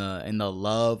the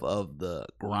love of the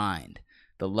grind,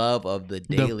 the love of the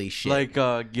daily shit. Like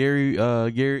Gary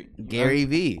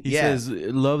V. He says,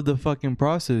 love the fucking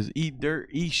process. Eat dirt,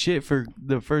 eat shit for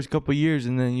the first couple of years,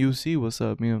 and then you'll see what's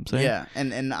up. You know what I'm saying? Yeah,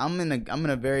 and I'm in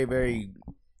a very, very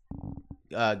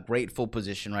grateful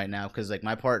position right now, because like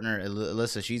my partner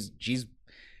Alyssa, she's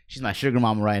my sugar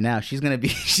mama right now. She's gonna be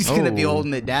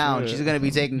holding it down. Shit. She's gonna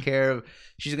be taking care of.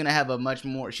 She's gonna have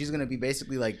she's gonna be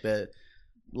basically like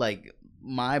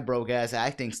my broke ass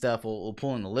acting stuff will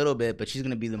pull in a little bit, but she's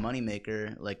gonna be the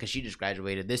moneymaker, like, because she just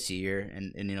graduated this year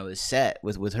and is set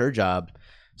with her job.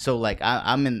 So like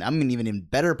I'm in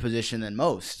better position than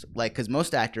most, like, because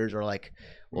most actors are like,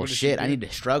 well, shit, I need to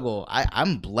struggle.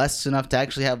 I'm blessed enough to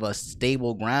actually have a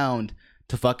stable ground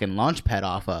to fucking launch pad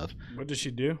off of. What does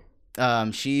she do?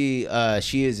 She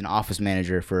is an office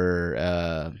manager for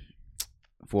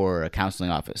a counseling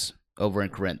office over in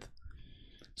Corinth.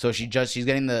 So she's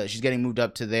getting moved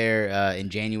up to there in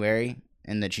January,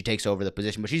 and that she takes over the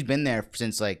position. But she's been there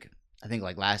since like, I think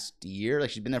like last year. Like,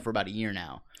 she's been there for about a year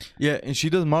now. Yeah, and she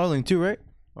does modeling too, right?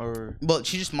 Or well,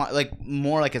 she just like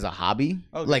more like as a hobby.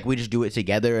 Okay. Like, we just do it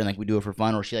together, and like we do it for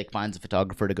fun, or she like finds a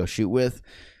photographer to go shoot with.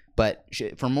 But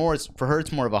for her,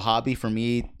 it's more of a hobby. For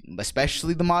me,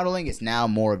 especially the modeling, it's now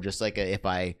more of just like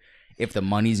if the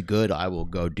money's good, I will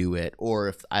go do it. Or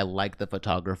if I like the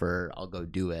photographer, I'll go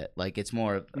do it. Like, it's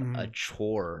more of a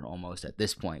chore almost at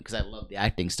this point, because I love the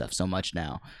acting stuff so much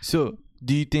now. So,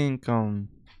 do you think,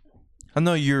 I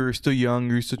know you're still young,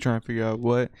 you're still trying to figure out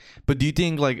what, but do you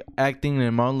think like acting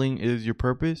and modeling is your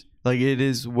purpose? Like, it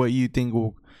is what you think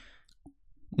will,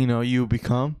 you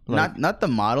become? Like, not the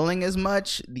modeling as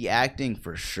much, the acting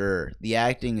for sure. The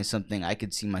acting is something I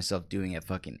could see myself doing at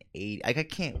fucking 80. Like, I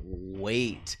can't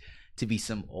wait to be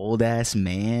some old ass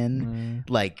man,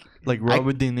 like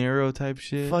Robert De Niro type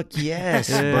shit. Fuck yes,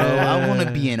 bro. I want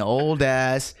to be an old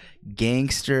ass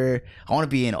gangster. I want to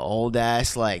be an old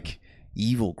ass like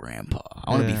evil grandpa.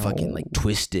 I want to be fucking like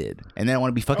twisted, and then I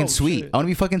want to be fucking sweet. Shit. I want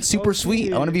to be fucking super sweet.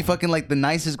 Shit. I want to be fucking like the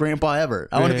nicest grandpa ever.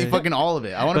 I want to be fucking all of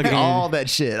it. I want to be all that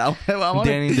shit. I want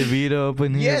Danny DeVito up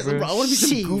in here. Yes, bro. I want to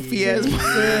be some goofy ass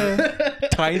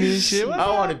tiny shit.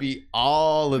 I want to be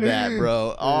all of that,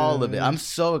 bro. All of it. I'm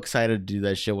so excited to do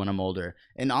that shit when I'm older.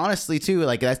 And honestly, too,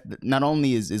 like, that's not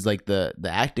only is like the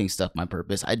acting stuff my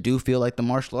purpose. I do feel like the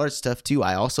martial arts stuff too.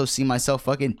 I also see myself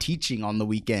fucking teaching on the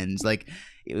weekends, like,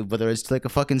 whether it's like a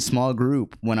fucking small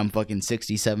group when I'm fucking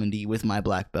 60, 70 with my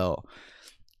black belt.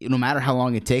 no matter how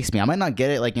long it takes me, I might not get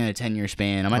it like in a 10-year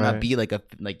span. I might not Right. be like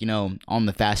on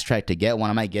the fast track to get one.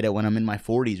 I might get it when I'm in my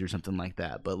 40s or something like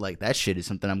that. But like that shit is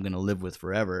something I'm gonna live with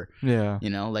forever. Yeah. You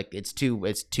know, like it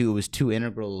was too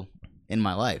integral in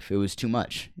my life. It was too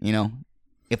much. You know,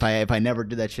 if I never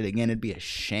did that shit again, it'd be a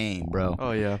shame, bro.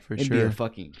 Oh yeah, for It'd be sure. a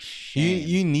fucking shame.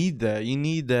 You need that. You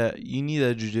need that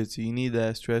jujitsu. You need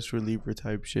that stress reliever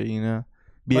type shit. You know.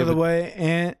 By the way,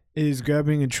 Ant is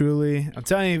grabbing a Truly. I'm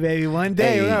telling you, baby, one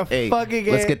day we're gonna fucking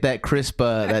get. Let's get that crisp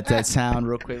that sound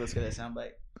real quick. Let's get that sound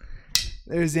bite.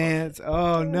 There's Ant.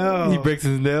 Oh no. he breaks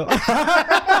his nail. Breaks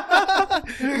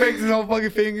his whole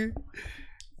fucking finger.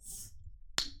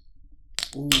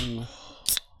 Ooh.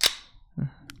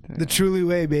 The Truly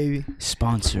way, baby.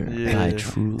 Sponsored Yeah. by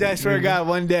Truly. I swear to God,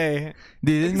 one day.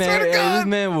 Dude, this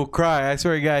man will cry. I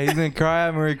swear to God, he's gonna cry.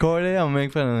 I'm gonna record it. I'm gonna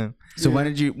make fun of him. So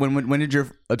when did your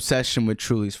obsession with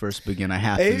Truly's first begin? I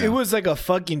have to know. It was like a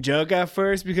fucking joke at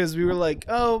first because we were like,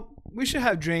 oh, we should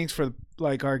have drinks for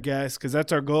like our guests because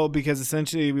that's our goal. Because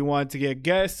essentially we wanted to get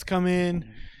guests come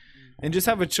in and just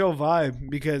have a chill vibe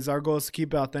because our goal is to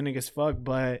keep it authentic as fuck.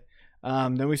 But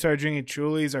then we started drinking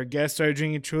Truly's. Our guests started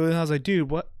drinking Truly's. And I was like,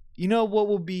 dude, what? You know what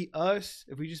will be us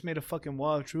if we just made a fucking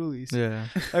wall of Truly's? Yeah.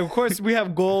 Like, of course, we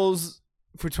have goals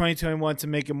for 2021 to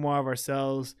make it more of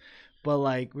ourselves. But,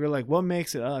 like, we were like, what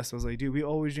makes it us? I was like, dude, we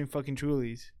always drink fucking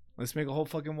Truly's. Let's make a whole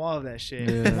fucking wall of that shit.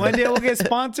 Yeah. One day we'll get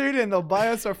sponsored and they'll buy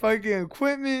us our fucking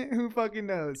equipment. Who fucking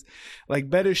knows? Like,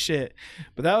 better shit.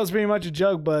 But that was pretty much a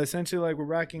joke. But essentially, like, we're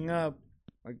racking up,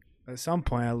 like, at some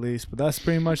point at least. But that's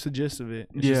pretty much the gist of it.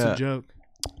 It's just Yeah. a joke.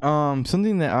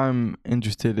 Something that I'm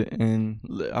interested in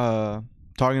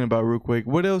talking about real quick.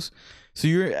 What else? So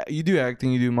you do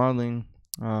acting, you do modeling.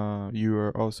 You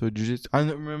are also jiu-jitsu. I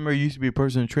remember you used to be a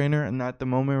personal trainer, and not at the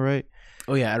moment, right?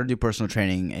 Oh yeah, I don't do personal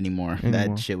training anymore.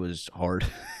 That shit was hard.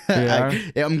 Yeah.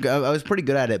 I was pretty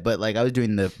good at it, but like I was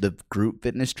doing the group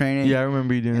fitness training. Yeah, I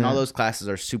remember you doing And that. all those classes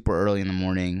are super early in the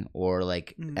morning or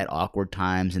like at awkward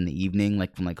times in the evening,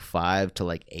 like from like 5 to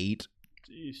like 8.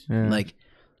 Jeez. Yeah. Like,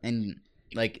 and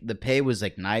like the pay was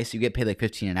like nice. You get paid like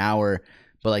 $15 an hour,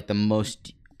 but like the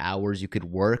most hours you could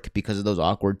work because of those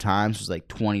awkward times was like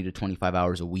 20 to 25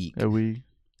 hours a week. a week.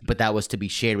 But that was to be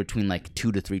shared between like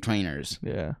 2 to 3 trainers.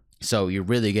 Yeah. So you're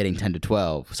really getting 10 to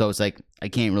 12. So it's like I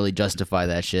can't really justify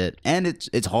that shit. And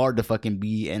it's hard to fucking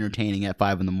be entertaining at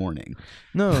 5 in the morning.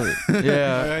 No.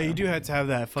 Yeah. You do have to have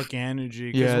that fucking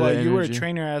energy. Yeah, Because that you were a energy.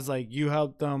 trainer as like you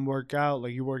helped them work out,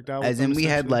 like you worked out. As with in them we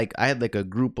had essentially? like I had like a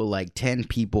group of like 10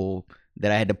 people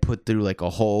that I had to put through like a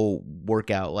whole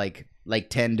workout, like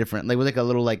 10 different, like with like a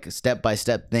little like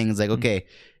step-by-step things, like okay,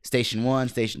 station 1,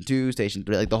 station 2, station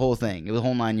 3, like the whole thing. It was a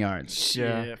whole 9 yards. Shit,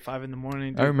 Yeah. 5 in the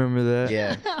morning. I remember that.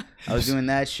 Yeah. I was doing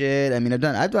that shit. I mean,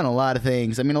 I've done a lot of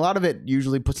things. I mean, a lot of it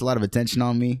usually puts a lot of attention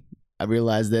on me. I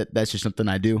realize that that's just something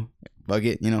I do. Fuck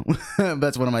it, you know.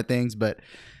 That's one of my things, but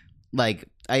like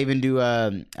I even do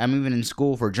I'm even in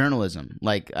school for journalism.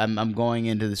 Like I'm going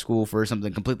into the school for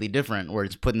something completely different where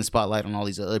it's putting the spotlight on all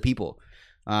these other people.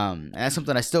 And that's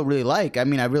something I still really like. I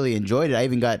mean, I really enjoyed it. I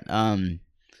even got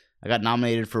I got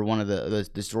nominated for one of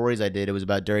the stories I did. It was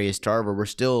about Darius Tarver. We're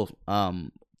still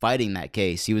fighting that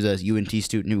case. He was a UNT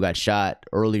student who got shot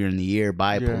earlier in the year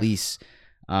by police,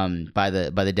 by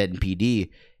the Denton PD,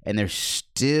 and they're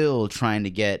still trying to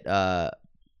get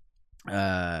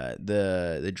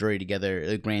the jury together,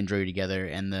 the grand jury together,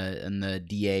 and the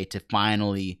DA to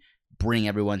finally bring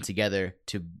everyone together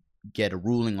to get a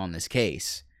ruling on this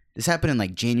case. This happened in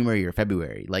like January or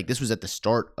February. Like this was at the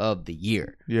start of the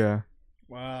year. Yeah.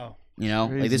 Wow. You know,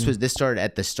 like Crazy. this started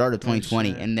at the start of 2020,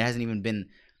 shit. and there hasn't even been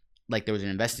like there was an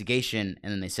investigation,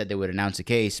 and then they said they would announce a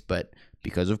case, but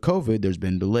because of COVID, there's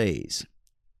been delays.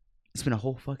 It's been a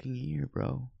whole fucking year,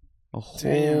 bro. A whole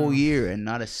Damn. year, and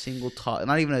not a single talk,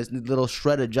 not even a little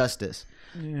shred of justice.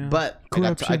 Yeah. But I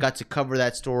Corruption. got to cover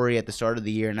that story at the start of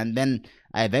the year, and then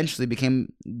I eventually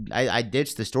became I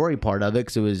ditched the story part of it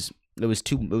because it was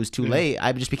too late.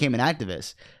 I just became an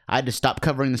activist. I had to stop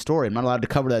covering the story. I'm not allowed to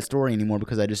cover that story anymore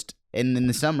because I just in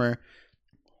the summer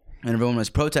when everyone was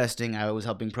protesting, I was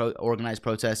helping organize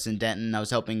protests in Denton. I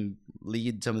was helping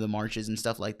lead some of the marches and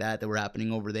stuff like that were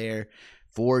happening over there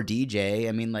for DJ.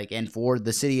 I mean, like, and for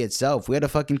the city itself. We had a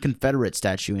fucking Confederate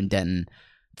statue in Denton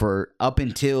for up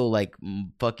until like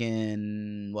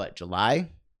fucking July?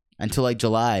 Until like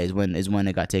July is when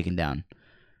it got taken down.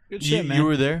 Good shit, man. You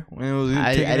were there when it was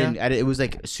I taken down? didn't. It was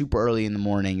like super early in the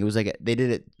morning. It was like they did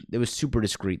it. It was super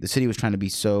discreet. The city was trying to be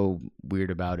so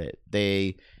weird about it.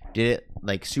 They did it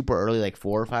like super early, like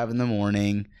 4 or 5 in the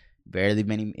morning. Barely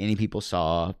any people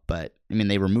saw, but I mean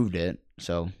they removed it.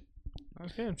 So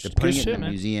Okay, they're good putting it shit, in the man.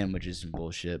 museum, which is some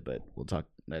bullshit. But we'll talk.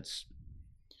 That's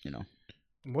you know.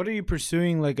 What are you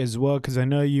pursuing like as well? Because I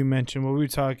know you mentioned when we were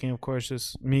talking, of course,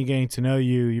 just me getting to know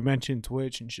you. You mentioned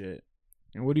Twitch and shit.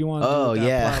 And what do you want to do with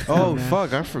that platform, Oh man?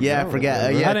 fuck, I forgot. Yeah, I forgot.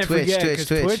 I didn't Twitch, forget Twitch, because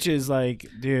Twitch. Twitch is like,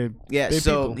 dude. Yeah, big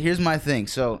so people. here's my thing.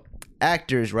 So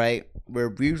actors, right?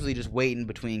 We're usually just waiting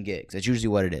between gigs. That's usually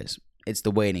what it is. It's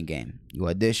the waiting game. You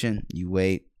audition, you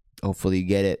wait. Hopefully you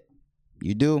get it.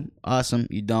 You do, awesome.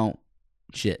 You don't,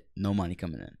 shit, no money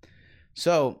coming in.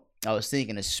 So I was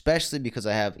thinking, especially because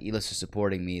I have Elisa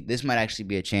supporting me, this might actually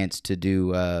be a chance to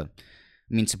do.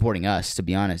 Supporting us, to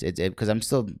be honest. It's because I'm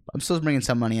still bringing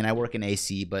some money, and I work in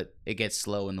AC, but it gets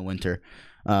slow in the winter.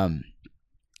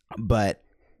 But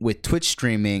with Twitch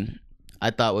streaming,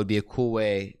 I thought would be a cool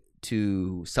way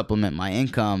to supplement my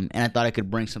income, and I thought I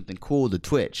could bring something cool to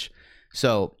Twitch.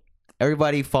 So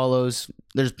everybody follows.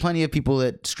 There's plenty of people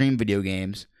that stream video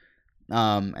games.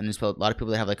 And there's a lot of people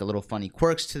that have like a little funny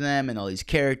quirks to them and all these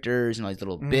characters and all these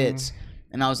little bits.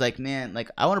 And I was like, man, like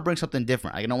I want to bring something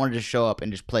different. I don't want to just show up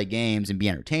and just play games and be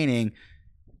entertaining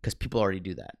because people already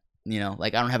do that. You know,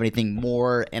 like I don't have anything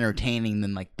more entertaining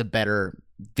than like the better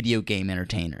video game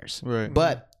entertainers. Right.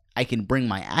 But I can bring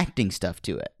my acting stuff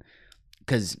to it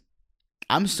because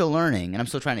I'm still learning and I'm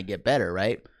still trying to get better,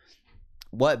 right?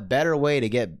 What better way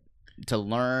to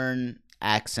learn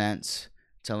accents,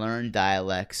 to learn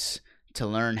dialects, to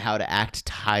learn how to act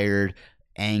tired,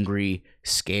 angry,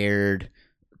 scared,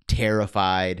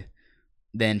 terrified,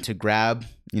 than to grab,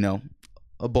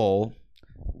 a bowl,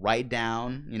 write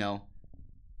down,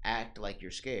 act like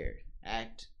you're scared,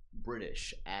 act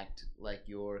British, act like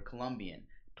you're Colombian,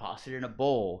 toss it in a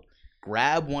bowl,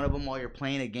 grab one of them while you're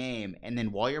playing a game, and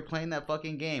then while you're playing that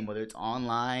fucking game, whether it's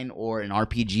online or an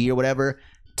RPG or whatever,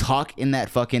 talk in that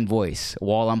fucking voice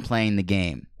while I'm playing the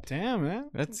game. Damn, man.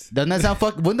 Wouldn't that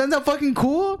sound fucking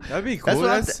cool? That'd be cool.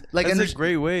 That's a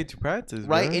great way to practice,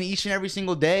 right? bro. And each and every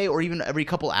single day, or even every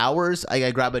couple hours, I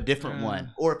grab a different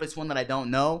one. Or if it's one that I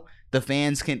don't know, the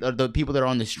fans can, or the people that are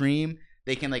on the stream,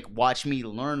 they can like watch me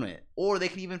learn it, or they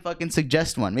can even fucking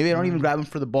suggest one. Maybe I don't even grab them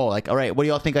for the ball. Like, all right, what do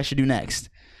y'all think I should do next?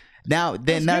 Now I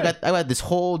got this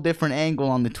whole different angle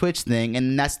on the Twitch thing,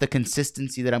 and that's the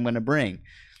consistency that I'm gonna bring.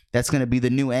 That's going to be the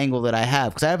new angle that I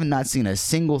have because I have not seen a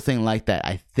single thing like that,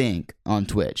 I think, on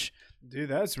Twitch. Dude,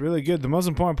 that's really good. The most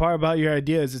important part about your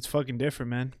idea is it's fucking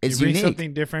different, man. It's you bring unique.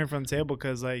 Something different from the table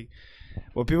because, like,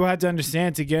 what people have to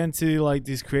understand to get into, like,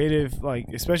 these creative, like,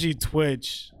 especially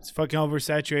Twitch, it's fucking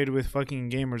oversaturated with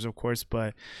fucking gamers, of course,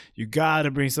 but you got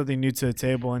to bring something new to the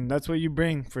table, and that's what you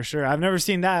bring for sure. I've never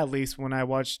seen that, at least, when I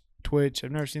watched Twitch.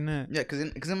 I've never seen that. Yeah,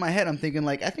 because in my head I'm thinking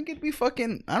like I think it'd be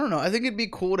fucking I don't know. I think it'd be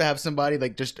cool to have somebody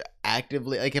like just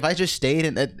actively like if I just stayed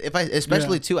and if I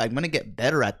especially too I'm gonna get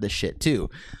better at this shit too.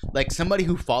 Like somebody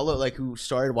who who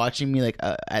started watching me like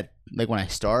at like when I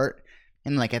start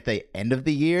and like at the end of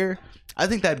the year. I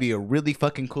think that'd be a really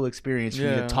fucking cool experience for you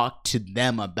to talk to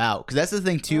them about. Because that's the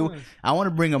thing too. I want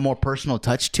to bring a more personal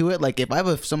touch to it. Like if I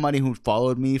have somebody who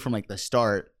followed me from like the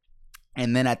start.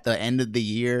 And then at the end of the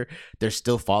year, they're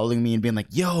still following me and being like,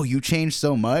 yo, you changed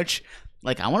so much.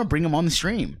 Like, I want to bring them on the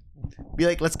stream. Be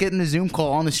like, let's get in a Zoom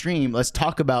call on the stream. Let's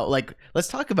talk about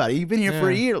it. You've been here for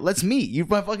a year. Let's meet. You're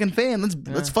my fucking fan.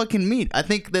 Let's fucking meet. I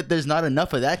think that there's not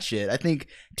enough of that shit. I think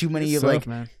too many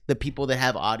the people that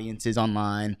have audiences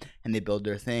online and they build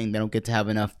their thing, they don't get to have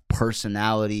enough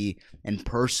personality and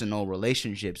personal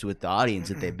relationships with the audience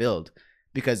that they build.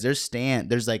 Because there's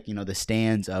like, the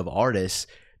stands of artists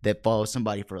that follow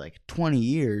somebody for like 20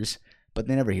 years, but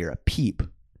they never hear a peep.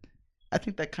 I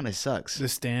think that kind of sucks. The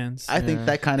stands. I think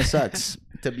that kind of sucks,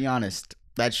 to be honest.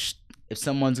 If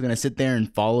someone's going to sit there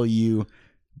and follow you,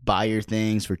 buy your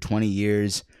things for 20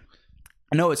 years,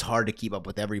 I know it's hard to keep up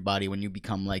with everybody when you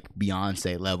become like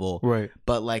Beyonce level. Right.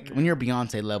 But like when you're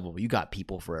Beyonce level, you got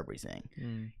people for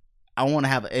everything. I want to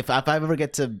have if I ever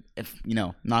get to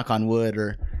knock on wood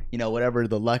or whatever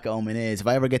the luck omen is, if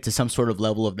I ever get to some sort of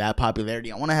level of that popularity,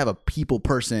 I want to have a people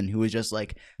person who is just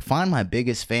like find my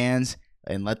biggest fans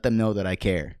and let them know that I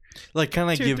care. Like kind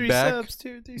of give back,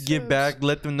 give back,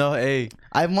 let them know, hey,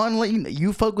 I want to let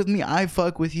you fuck with me, I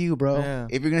fuck with you, bro. Yeah.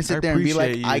 If you're gonna sit there and be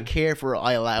like, I care for,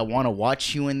 I want to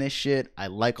watch you in this shit. I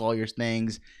like all your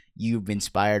things. You've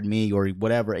inspired me or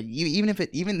whatever. Even if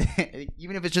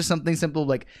it's just something simple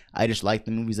like I just like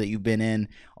the movies that you've been in,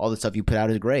 all the stuff you put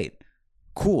out is great.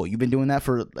 Cool. You've been doing that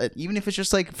for even if it's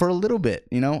just like for a little bit,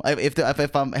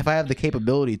 If I have the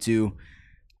capability to,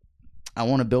 I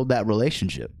want to build that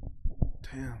relationship.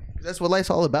 Damn. That's what life's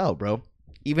all about, bro.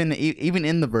 Even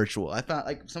in the virtual, I found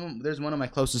like there's one of my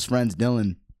closest friends,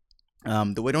 Dylan.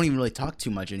 That we don't even really talk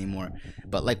too much anymore,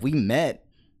 but like we met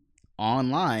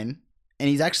online. And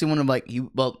he's actually one of like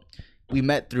we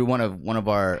met through one of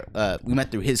our we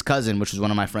met through his cousin, which was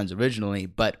one of my friends originally,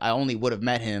 but I only would have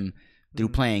met him through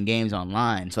playing games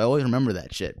online. So I always remember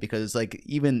that shit, because it's like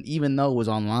even though it was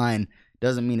online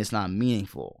doesn't mean it's not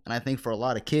meaningful. And I think for a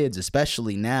lot of kids,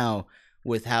 especially now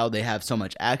with how they have so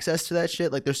much access to that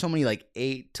shit, like there's so many like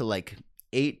 8 to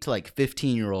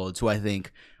 15-year-olds who I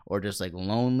think are just like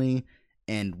lonely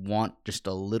and want just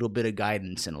a little bit of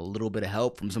guidance and a little bit of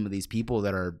help from some of these people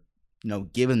that are, you know,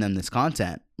 giving them this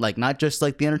content. Like not just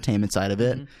like the entertainment side of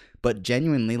it, but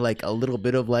genuinely like a little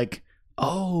bit of like,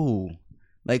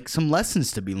 like some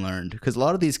lessons to be learned. Because a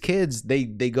lot of these kids, they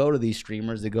go to these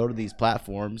streamers, they go to these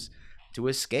platforms to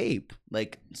escape.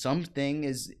 Like something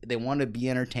is, they want to be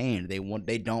entertained.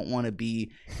 They don't want to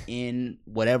be in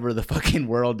whatever the fucking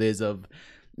world is of,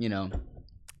 you know,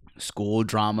 school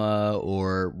drama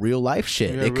or real life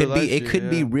shit. Yeah, it could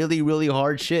be really, really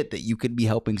hard shit that you could be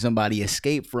helping somebody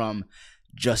escape from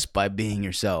just by being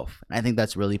yourself. And I think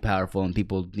that's really powerful, and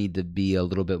people need to be a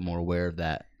little bit more aware of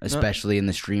that, especially in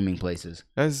the streaming places.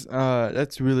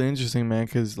 That's really interesting, man,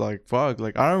 because like fuck,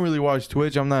 like I don't really watch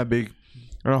Twitch. I'm not big,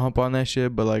 I don't hump on that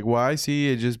shit, but like what I see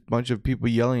is just a bunch of people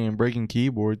yelling and breaking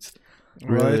keyboards.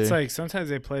 Well, Really. it's like sometimes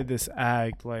they play this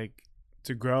act like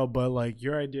to grow, but like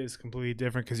your idea is completely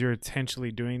different because you're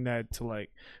intentionally doing that to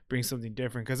like bring something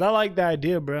different. Because I like the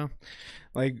idea, bro.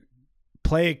 Like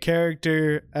play a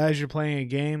character as you're playing a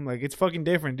game. Like it's fucking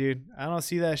different, dude. I don't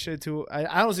see that shit too.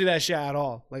 I don't see that shit at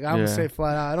all. Like I'm gonna say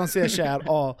flat out, I don't see that shit at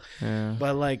all. Yeah.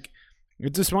 But like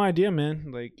it's a smart idea,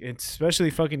 man. Like it's especially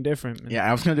fucking different, man. Yeah,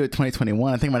 I was gonna do it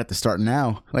 2021. I think I might have to start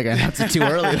now. Like I announced it too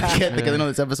early because I know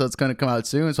this episode's gonna come out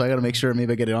soon, so I gotta make sure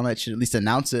maybe I get it on that shit. At least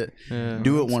announce it,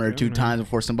 do it one or two times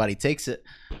before somebody takes it.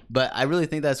 But I really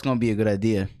think that's gonna be a good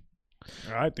idea.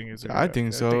 I think it's. I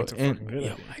think so. It's a fucking good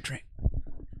idea. Hydrate.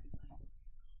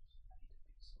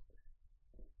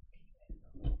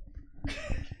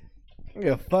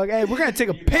 Yeah, fuck. Hey, we're gonna take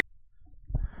a pic.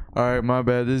 All right, my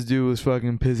bad. This dude was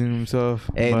fucking pissing himself.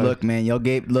 Hey, but- look, man,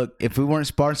 look. If we weren't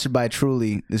sponsored by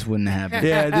Truly, this wouldn't happen.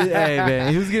 Yeah, hey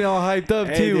man, he was getting all hyped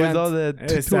up too with all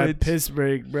that. It's that piss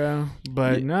break, bro.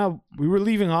 But no, we were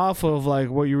leaving off of like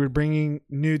what you were bringing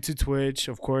new to Twitch.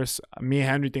 Of course, me and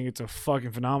Henry think it's a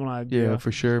fucking phenomenal idea. Yeah,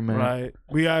 for sure, man. Right?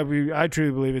 I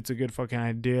truly believe it's a good fucking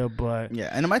idea. But Yeah,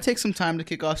 and it might take some time to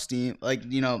kick off Steam, like,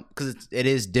 you know, because it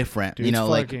is different. Dude, you know,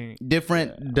 it's like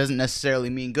different doesn't necessarily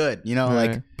mean good. You know,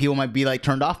 Right. like people might be like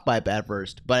turned off by it at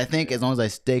first, but I think as long as I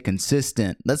stay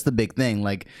consistent, that's the big thing.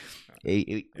 Like,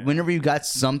 whenever you got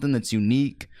something that's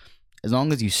unique, as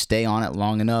long as you stay on it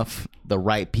long enough, the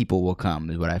right people will come.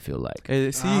 Is what I feel like.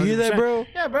 Hey, see, you hear that, 100%. bro?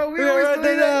 Yeah, bro. We Yeah, always right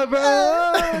believe there,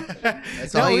 that, bro.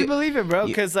 That's No, all we you- believe it, bro.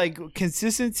 Because like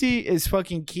consistency is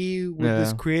fucking key with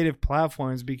this creative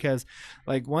platforms. Because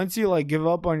like once you like give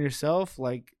up on yourself,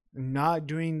 like not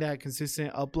doing that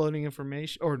consistent uploading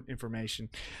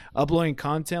uploading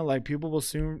content, like people will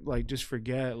soon like just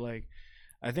forget. Like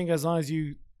I think as long as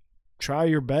you try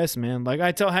your best, man. Like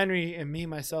I tell Henry and me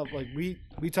myself, like we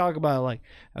talk about it, like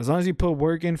as long as you put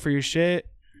work in for your shit,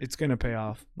 it's gonna pay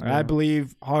off. Like, I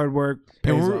believe hard work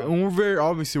pays And off. we're very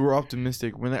obviously we're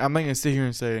optimistic. I'm not gonna sit here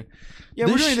and say, Yeah,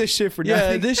 we're doing this shit for yeah,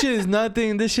 nothing. this shit is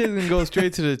nothing. This shit is gonna go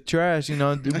straight to the trash. You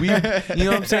know, you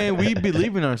know what I'm saying? We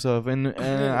believe in ourselves, and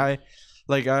I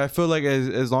feel like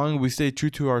as long as we stay true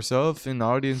to ourselves, and the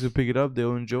audience will pick it up,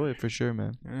 they'll enjoy it for sure,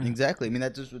 man. Exactly. I mean,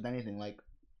 that's just with anything. Like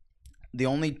the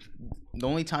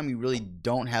only time you really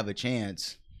don't have a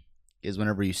chance is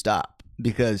whenever you stop,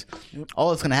 because all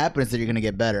that's gonna happen is that you're gonna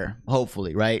get better,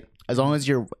 hopefully, right? As long as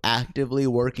you're actively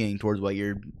working towards what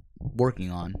you're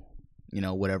working on, you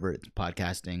know, whatever it's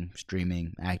podcasting,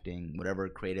 streaming, acting, whatever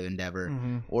creative endeavor,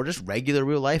 or just regular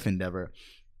real life endeavor.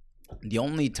 The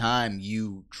only time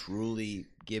you truly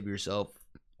give yourself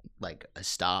like a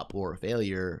stop or a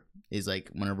failure is like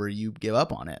whenever you give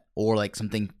up on it, or like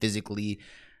something physically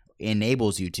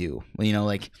enables you to, you know,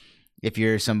 like if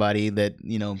you're somebody that,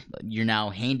 you know, you're now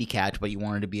handicapped, but you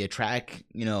wanted to be a track,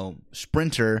 you know,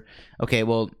 sprinter. Okay,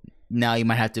 well, now you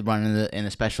might have to run in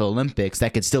the Special Olympics.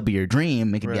 That could still be your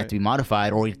dream. It could have to be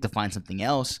modified, or you have to find something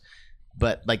else.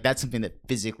 But like that's something that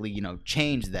physically, you know,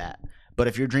 changed that. But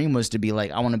if your dream was to be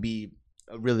like, I want to be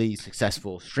a really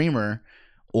successful streamer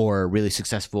or a really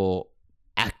successful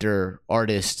actor,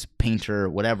 artist, painter,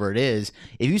 whatever it is,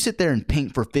 if you sit there and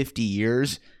paint for 50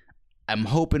 years, I'm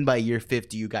hoping by year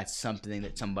 50 you got something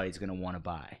that somebody's going to want to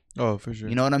buy. Oh, for sure.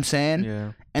 You know what I'm saying?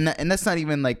 Yeah. And that's not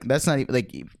even like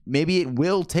maybe it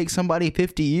will take somebody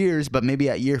 50 years, but maybe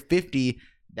at year 50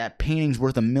 that painting's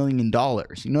worth $1 million.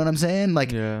 You know what I'm saying? Like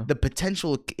the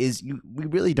potential is we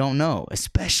really don't know,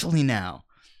 especially now.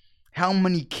 How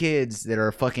many kids that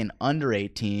are fucking under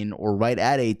 18 or right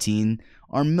at 18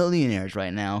 are millionaires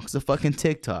right now because of fucking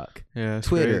TikTok, Yeah, it's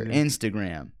Twitter, crazy.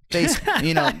 Instagram,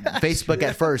 Facebook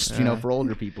at first, for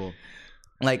older people.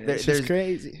 Like It's just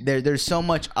crazy. there's so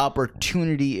much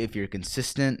opportunity if you're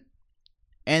consistent,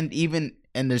 and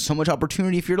there's so much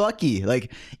opportunity if you're lucky.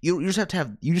 Like you just have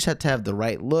to have the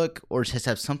right look, or just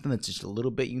have something that's just a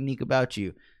little bit unique about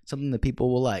you, something that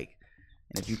people will like.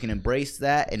 And if you can embrace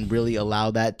that and really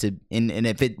allow that to, and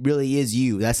if it really is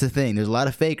you, that's the thing. There's a lot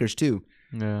of fakers too.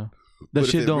 Yeah, But that if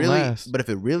shit it don't really, last. But if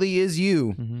it really is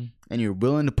you, Mm-hmm. and you're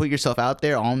willing to put yourself out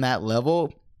there on that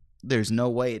level, there's no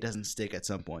way it doesn't stick at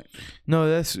some point. No,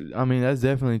 that's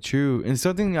definitely true. And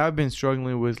something I've been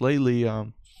struggling with lately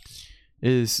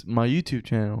is my YouTube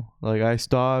channel. Like I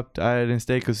didn't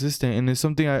stay consistent, and it's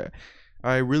something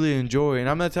I really enjoy. And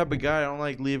I'm that type of guy. I don't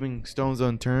like leaving stones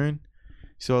unturned.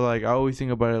 So like I always think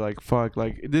about it like fuck.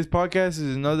 Like this podcast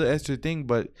is another extra thing,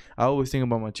 but I always think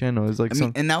about my channel. It's like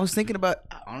And I was thinking about,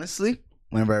 honestly,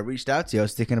 whenever I reached out to you, I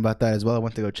was thinking about that as well. I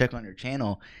went to go check on your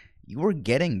channel. You were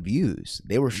getting views.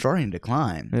 They were starting to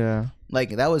climb. yeah. Like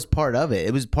that was part of it.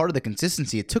 It was part of the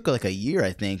consistency. It took like a year,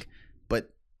 I think, but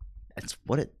that's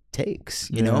what it takes,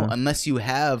 unless you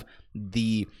have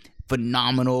the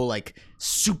phenomenal, like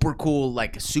super cool,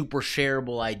 like super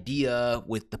shareable idea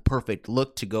with the perfect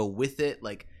look to go with it.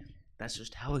 Like that's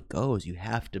just how it goes. You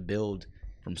have to build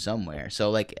from somewhere. So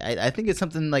like I think it's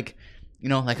something like,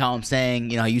 like how I'm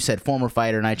saying, you said former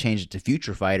fighter and I changed it to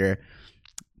future fighter.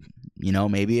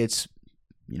 Maybe it's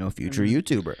future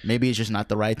YouTuber. Maybe it's just not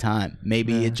the right time.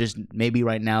 Maybe maybe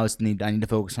right now I need to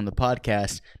focus on the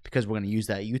podcast because we're going to use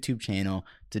that YouTube channel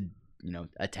to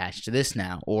attach to this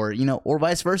now, or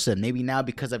vice versa. Maybe now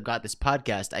because I've got this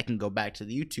podcast, I can go back to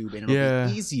the YouTube and it'll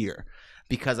be easier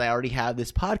because I already have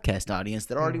this podcast audience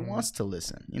that already wants to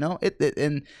listen.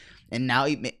 And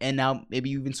now maybe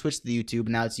you even switched to the YouTube.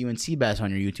 Now it's you and Seabass on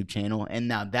your YouTube channel, and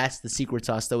now that's the secret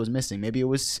sauce that was missing. Maybe it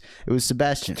was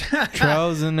Sebastian.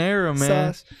 Trials and error,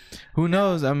 man. Sauce. Who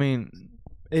knows? I mean,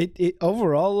 It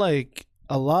overall, like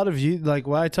a lot of you, like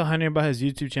why I tell Henry about his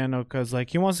YouTube channel, because like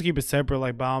he wants to keep it separate.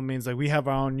 Like by all means, like we have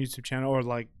our own YouTube channel, or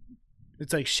like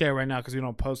it's like share right now because we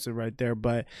don't post it right there.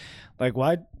 But like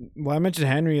why I mentioned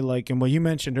Henry, like, and what you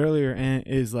mentioned earlier, and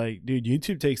is like, dude,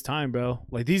 YouTube takes time, bro.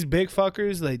 Like these big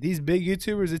fuckers, like these big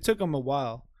YouTubers, it took them a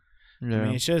while. yeah. I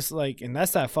mean, it's just like, and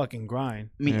that's that fucking grind.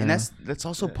 I mean, and that's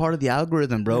also part of the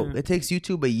algorithm, bro. Yeah. It takes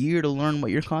YouTube a year to learn what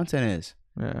your content is,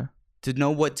 yeah. to know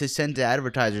what to send to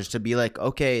advertisers, to be like,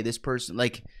 okay, this person,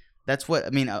 like, that's what I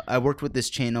mean. I worked with this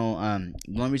channel. The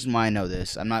only reason why I know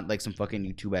this, I'm not like some fucking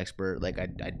YouTube expert. Like I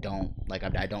don't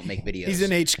make videos. He's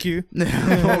in HQ.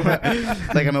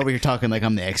 Like I'm over here talking like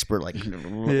I'm the expert. Like,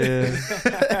 Yeah.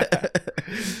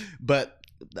 But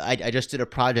I just did a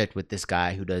project with this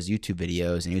guy who does YouTube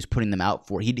videos, and he was putting them out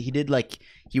for. He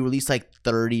released like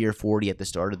 30 or 40 at the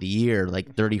start of the year,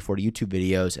 like 30, 40 YouTube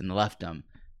videos, and left them.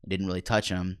 Didn't really touch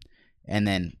them. And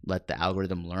then let the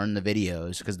algorithm learn the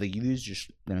videos because the views just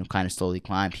kind of slowly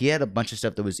climbed. He had a bunch of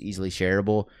stuff that was easily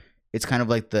shareable. It's kind of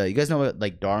like you guys know what,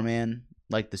 like Darman,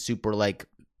 like the super like.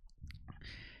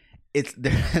 It's the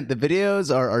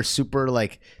videos are super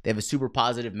like they have a super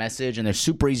positive message and they're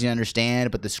super easy to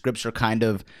understand, but the scripts are kind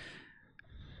of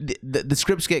the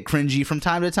scripts get cringy from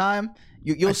time to time.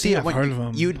 You'll see it when heard of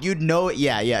him. you'd know it.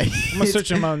 Yeah. I'm gonna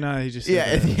search him out now. He just Yeah,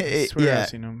 I swear I've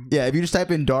seen him. Yeah, if you just type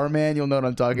in Darman, you'll know what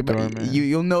I'm talking about. Darman.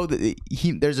 You'll know that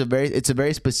it's a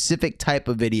very specific type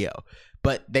of video,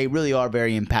 but they really are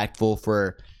very impactful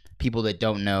for people that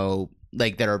don't know,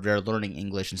 like they're learning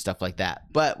English and stuff like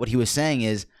that. But what he was saying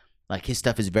is like his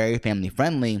stuff is very family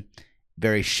friendly,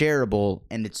 very shareable,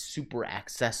 and it's super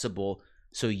accessible.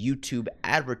 So YouTube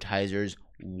advertisers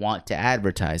want to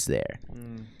advertise there.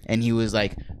 And he was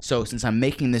like, so since I'm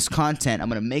making this content, I'm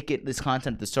gonna make this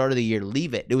content at the start of the year,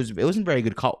 leave it. It wasn't very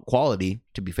good quality,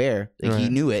 to be fair. Like he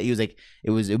knew it. He was like, it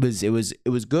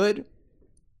was good,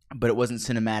 but it wasn't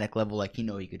cinematic level. Like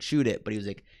he could shoot it, but he was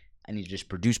like, I need to just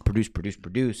produce,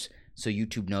 so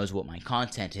YouTube knows what my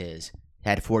content is.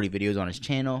 Had 40 videos on his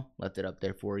channel, left it up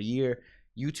there for a year.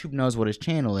 YouTube knows what his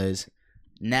channel is.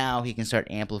 Now he can start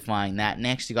amplifying that.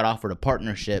 Next, he got offered a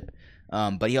partnership.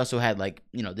 But he also had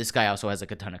this guy also has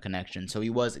like a ton of connections, so he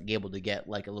was able to get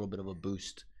like a little bit of a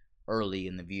boost early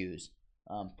in the views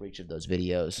for each of those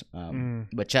videos.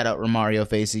 But shout out Romario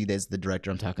Facey, that's the director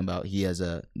I'm talking about. He has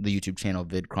the YouTube channel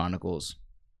Vid Chronicles.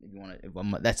 If you want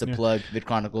to, that's a plug. Vid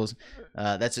Chronicles.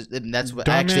 That's what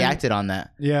I actually acted on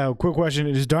that. Yeah. Quick question: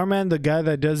 is Darman the guy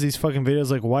that does these fucking videos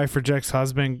like wife rejects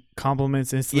husband,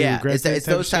 compliments instantly? Yeah, regrets it's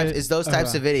those types. It's those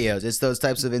types of videos. It's those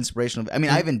types of inspirational. I mean,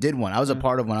 I even did one. I was a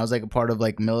part of one. I was like a part of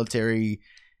like military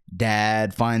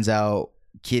dad finds out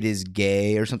kid is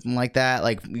gay or something like that.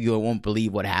 Like, you won't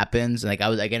believe what happens. Like,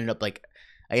 I ended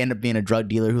up being a drug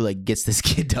dealer who like gets this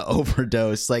kid to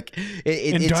overdose. Like,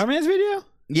 in Darman's video.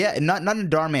 Yeah, not a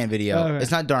Darman video. Oh, okay.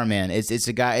 It's not Darman. It's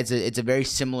a guy. It's a very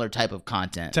similar type of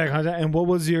content. And what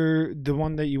was the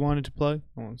one that you wanted to plug?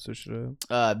 Oh, search it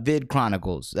up. Vid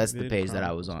Chronicles. That's the page that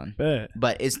I was on.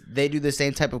 But they do the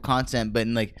same type of content, but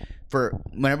like for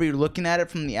whenever you're looking at it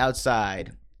from the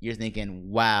outside, you're thinking,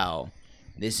 wow,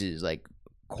 this is like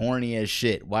corny as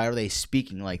shit. Why are they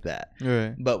speaking like that?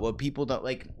 Right. But what people don't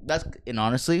like, and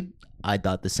honestly, I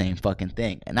thought the same fucking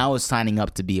thing, and I was signing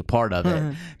up to be a part of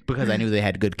it because I knew they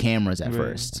had good cameras at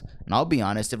first. And I'll be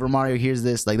honest, if Romario hears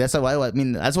this, like that's what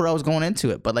I was going into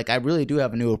it. But like, I really do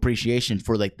have a new appreciation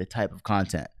for like the type of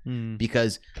content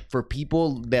because for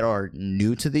people that are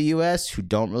new to the U.S. who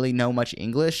don't really know much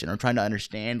English and are trying to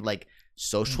understand like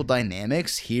social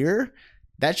dynamics here,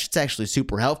 that shit's actually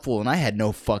super helpful, and I had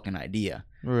no fucking idea.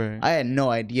 Right. I had no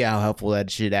idea how helpful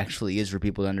that shit actually is for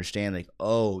people to understand. Like,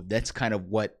 oh, that's kind of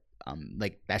what.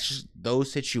 Like that's just those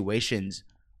situations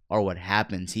are what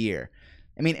happens here.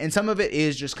 I mean, and some of it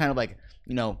is just kind of like,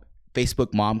 you know,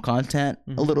 Facebook mom content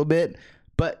a little bit,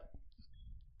 but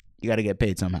you got to get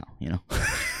paid somehow, you know.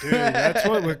 Dude, that's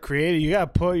what we're creating. You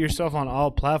got to put yourself on all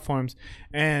platforms.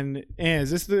 And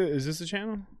is this the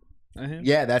channel?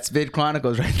 Yeah, that's Vid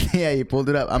Chronicles right there. Yeah, you pulled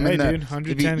it up. I'm in the. Dude,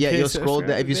 110K You'll scroll.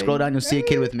 If you scroll down, you'll see a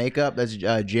kid with makeup. That's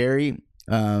Jerry.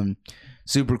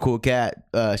 Super cool cat.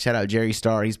 Shout out Jerry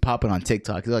Star. He's popping on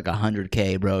TikTok. He's like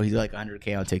 100K, bro. He's like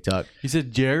 100K on TikTok. You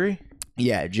said Jerry?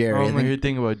 Yeah, Jerry. Oh, I'm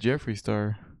thinking about Jeffree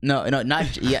Star. No,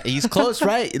 not. Yeah, he's close,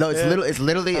 right? No, it's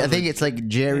literally. I think it's like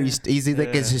Jerry. He's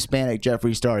like his Hispanic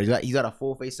Jeffree Star. He's got a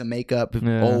full face of makeup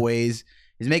always.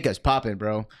 His makeup's popping,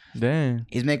 bro. Dang.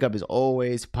 His makeup is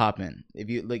always popping. If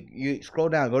you scroll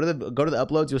down, go to the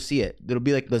uploads, you'll see it. It'll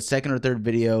be like the second or third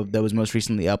video that was most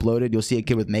recently uploaded. You'll see a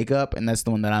kid with makeup, and that's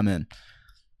the one that I'm in.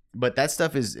 But that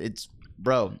stuff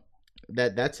bro. I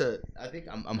think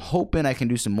I'm hoping I can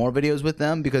do some more videos with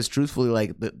them because truthfully,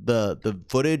 like the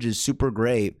footage is super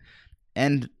great,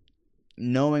 and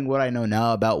knowing what I know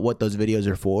now about what those videos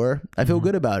are for, I feel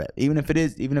good about it. Even if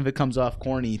it comes off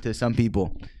corny to some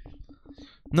people.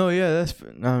 No, yeah,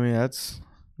 that's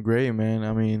great, man.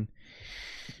 I mean,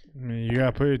 you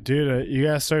gotta put it, dude. You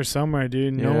gotta start somewhere,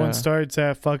 dude. No one starts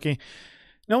at fucking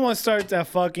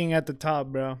at the top,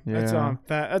 bro. Yeah.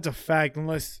 That's a fact.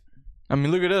 Unless, I mean,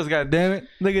 look at us, goddammit.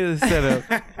 Look at this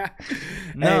setup.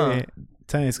 No, hey,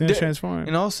 tell you, it's gonna transform.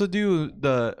 And also, do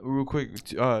the real quick.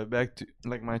 Back to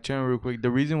like my channel, real quick.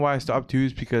 The reason why I stopped too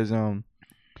is because I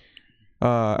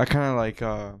kind of like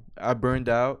I burned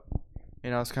out.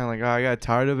 And I was kind of like, I got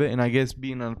tired of it. And I guess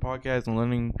being on a podcast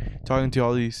and talking to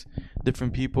all these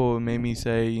different people made me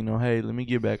say, you know, hey, let me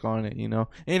get back on it, you know.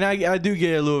 And I do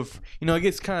get a little, you know, it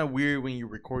gets kind of weird when you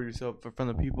record yourself in front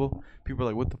of people. People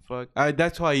are like, what the fuck?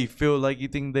 That's why you feel like you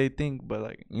think they think, but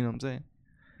like, you know what I'm saying?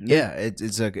 Yeah,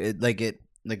 it's like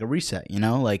a reset, you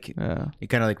know? Like, you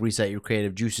kind of like reset your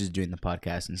creative juices doing the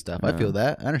podcast and stuff. I feel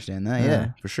that. I understand that.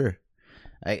 Yeah, for sure.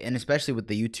 And especially with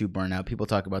the YouTube burnout, people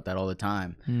talk about that all the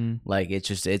time. Like,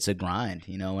 it's a grind,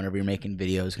 you know, whenever you're making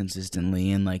videos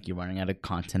consistently and like you're running out of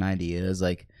content ideas.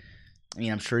 Like, I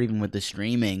mean, I'm sure even with the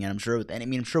streaming, and I'm sure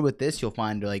with this, you'll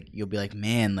find like, you'll be like,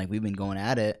 man, like we've been going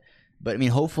at it. But I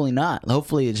mean, hopefully not.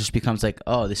 Hopefully it just becomes like,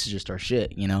 oh, this is just our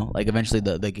shit, you know? Like eventually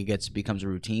it becomes a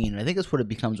routine. And I think that's what it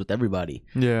becomes with everybody.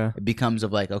 Yeah. It becomes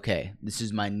of like, okay, this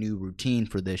is my new routine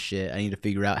for this shit. I need to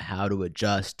figure out how to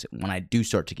adjust when I do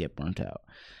start to get burnt out.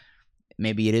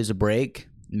 Maybe it is a break.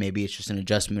 Maybe it's just an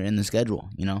adjustment in the schedule,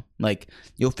 you know? Like,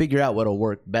 you'll figure out what'll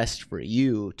work best for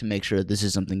you to make sure that this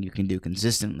is something you can do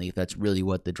consistently if that's really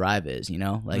what the drive is, you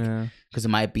know? Like, because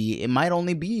it might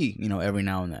only be, you know, every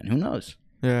now and then. Who knows?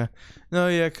 Yeah. No,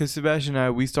 yeah, because Sebastian and I,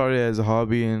 we started as a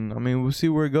hobby, and I mean, we'll see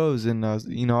where it goes. And,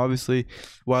 you know, obviously,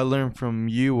 what I learned from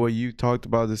you, what you talked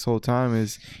about this whole time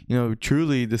is, you know,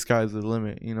 truly the sky's the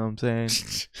limit. You know what I'm saying?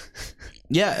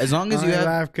 Yeah, as long as you have.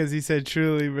 I laughed because he said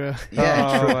truly, bro.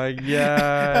 Yeah, oh, my God.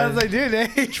 I was like, dude,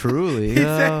 hey. Truly. He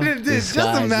said it, dude. Just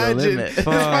imagine this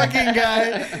fucking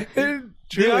guy.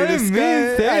 Dude, I didn't mean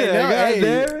to say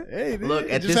that. Hey, look,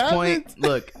 at this point,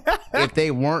 if they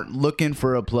weren't looking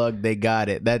for a plug, they got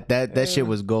it. That shit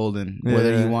was golden,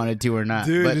 whether you wanted to or not.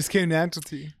 Dude, but it just came natural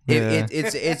to you.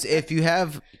 It's if you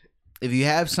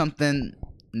have something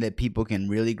that people can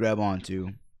really grab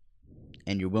onto,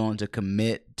 and you're willing to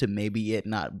commit to maybe it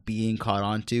not being caught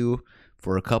onto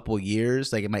for a couple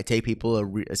years, like it might take people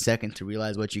a second to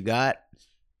realize what you got.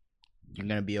 you're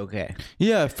gonna be okay.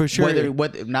 Yeah, for sure.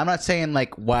 I'm not saying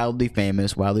like wildly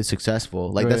famous, wildly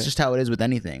successful. Like that's just how it is with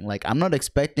anything. Like I'm not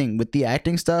expecting with the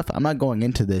acting stuff. I'm not going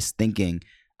into this thinking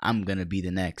I'm gonna be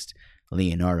the next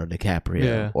Leonardo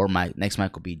DiCaprio or my next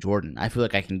Michael B. Jordan. I feel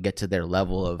like I can get to their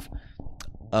level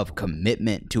of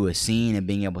commitment to a scene and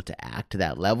being able to act to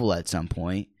that level at some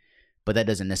point. But that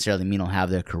doesn't necessarily mean I'll have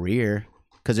their career,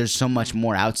 because there's so much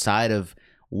more outside of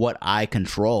what I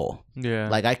control. Yeah.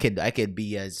 Like I could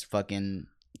be as fucking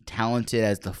talented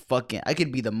as I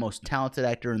could be the most talented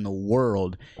actor in the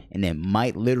world, and it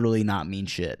might literally not mean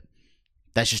shit.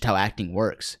 That's just how acting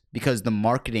works. Because the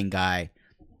marketing guy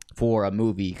for a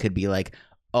movie could be like,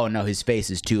 oh no, his face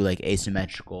is too like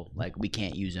asymmetrical. Like we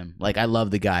can't use him. Like I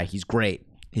love the guy. He's great.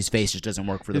 His face just doesn't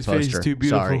work for the poster. His face is too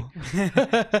beautiful. Sorry.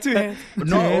 Too handsome.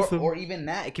 No, or even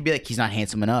that. It could be like he's not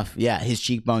handsome enough. Yeah, his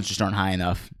cheekbones just aren't high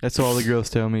enough. That's all the girls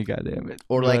tell me. God damn it.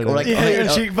 Or like, Yeah, your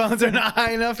cheekbones are not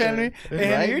high enough, Henry. And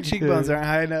Right? your cheekbones aren't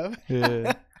high enough.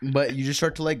 Yeah. But you just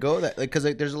start to let go of that, like, because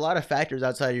like there's a lot of factors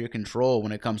outside of your control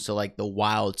when it comes to like the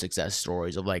wild success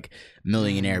stories of like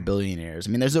millionaire billionaires. I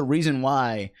mean, there's a reason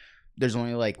why there's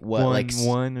only like what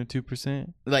 1 or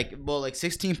 2%. like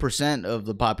 16% of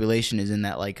the population is in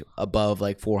that like above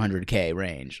like 400K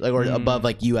range, like or above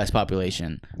like U.S.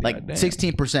 population. Like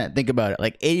 16%. Think about it.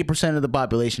 Like 80% of the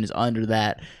population is under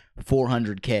that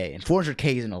 400K, and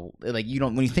 400K isn't like, you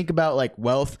don't, when you think about like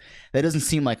wealth, that doesn't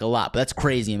seem like a lot, but that's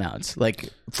crazy amounts. Like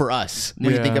for us,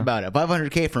 when you think about it,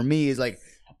 500K for me is like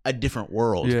a different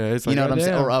world. Yeah, it's like, you know what I'm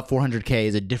saying? Or 400K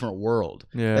is a different world.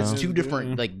 Yeah, that's two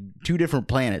different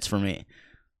planets for me.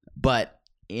 But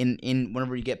in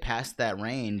whenever you get past that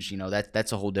range, you know,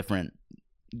 that's a whole different.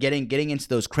 Getting into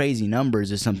those crazy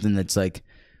numbers is something that's like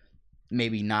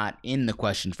maybe not in the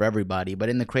question for everybody, but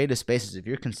in the creative spaces, if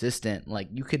you're consistent, like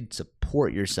you could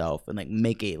support yourself and like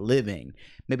make a living.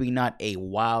 Maybe not a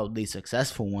wildly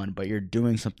successful one, but you're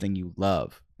doing something you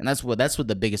love. And that's what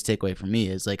the biggest takeaway for me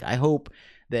is. Like I hope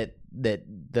that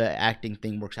the acting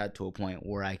thing works out to a point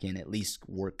where I can at least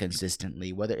work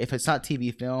consistently, whether if it's not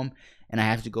TV film and I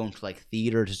have to go into like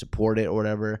theater to support it or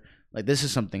whatever. Like this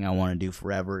is something I want to do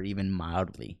forever, even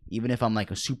mildly. Even if I'm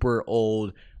like a super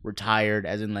old, retired,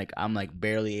 as in like I'm like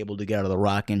barely able to get out of the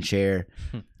rocking chair.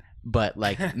 But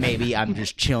like maybe I'm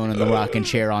just chilling in the rocking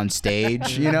chair on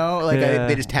stage, you know? Like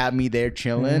they just have me there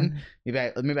chilling.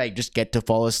 Maybe I just get to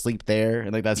fall asleep there,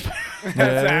 and like that's an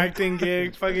acting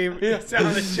gig. Fucking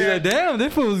sound the chair. Yeah, damn,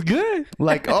 that feels good.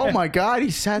 like, oh my god,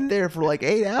 he sat there for like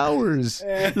 8 hours.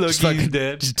 Look, Just he's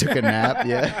dead. Just took a nap.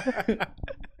 Yeah.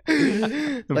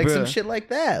 Like some shit like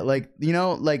that. Like, you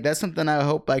know, like that's something I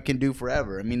hope I can do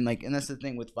forever. I mean, like, and that's the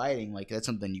thing with fighting. Like, that's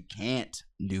something you can't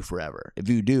do forever. If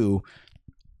you do,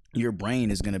 your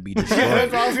brain is gonna be destroyed.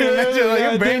 That's all I was gonna mention. Like,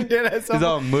 your brain did at some It's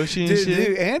all mushy and shit.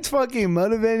 Dude, Ant's fucking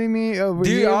motivating me over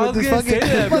Dude, here I with was this gonna fucking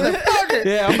say that, bro. motherfucker.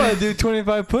 Yeah, I'm about to do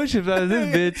 25 push-ups out of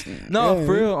this bitch. No,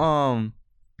 for real.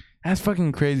 That's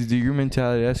fucking crazy, dude. Your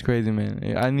mentality, that's crazy,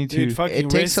 man. I need to. Dude, fucking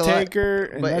risk taker.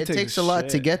 And but that it takes a lot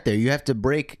to get there. You have to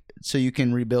break so you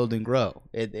can rebuild and grow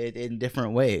it in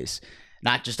different ways.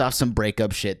 Not just off some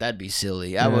breakup shit. That'd be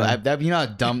silly. You know how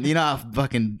dumb. You know how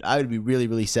fucking. I would be really,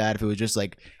 really sad if it was just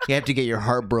like you have to get your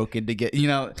heart broken to get. You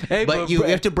know, Hey, but you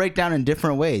have to break down in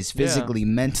different ways, physically,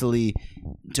 mentally,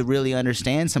 to really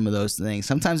understand some of those things.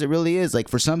 Sometimes it really is like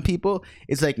for some people,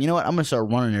 it's like, you know what, I'm gonna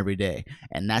start running every day,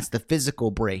 and that's the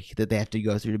physical break that they have to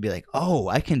go through to be like, oh,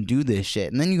 I can do this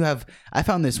shit. And then you have. I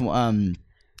found this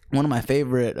one of my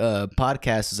favorite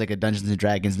podcasts is like a Dungeons and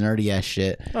Dragons nerdy ass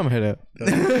shit. I'm gonna hit up.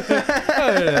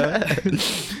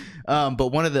 But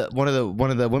one of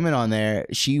the women on there,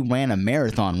 she ran a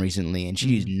marathon recently, and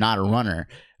she's not a runner.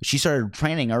 She started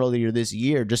training earlier this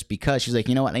year just because she's like,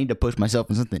 you know what, I need to push myself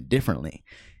in something differently.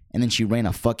 And then she ran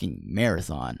a fucking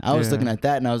marathon. I was looking at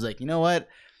that and I was like, you know what,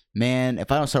 man, if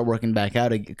I don't start working back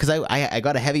out, because I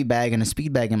got a heavy bag and a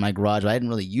speed bag in my garage, but I hadn't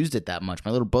really used it that much.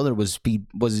 My little brother was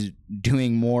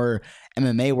doing more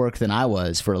MMA work than I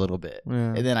was for a little bit,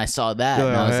 and then I saw that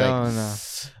and I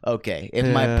was like, okay,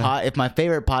 if my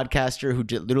favorite podcaster who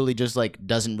literally just like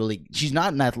doesn't really, she's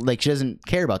not in that, like she doesn't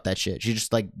care about that shit. She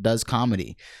just like does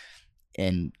comedy.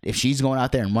 And if she's going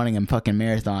out there and running a fucking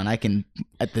marathon, I can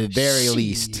at the very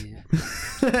least do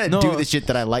the shit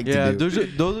that I like to do.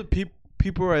 Those are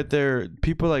people right there,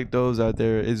 people like those out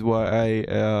there is what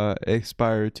I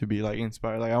aspire to be, like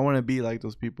inspired. Like I want to be like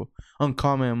those people,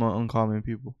 uncommon among uncommon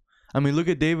people. I mean, look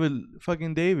at David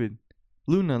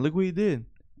Luna. Look what he did.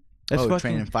 That's fucking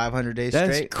training 500 days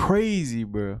that's straight. That's crazy,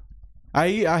 bro.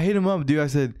 I hit him up, dude. I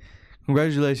said,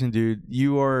 congratulations, dude.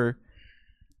 You're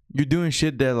doing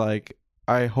shit that like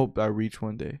I hope I reach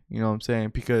one day. You know what I'm saying?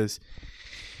 Because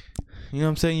You know what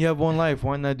I'm saying? You have one life.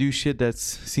 Why not do shit that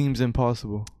seems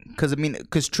impossible? Because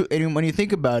when you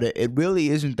think about it, it really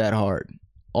isn't that hard.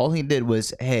 All he did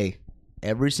was, hey,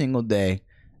 every single day,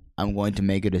 I'm going to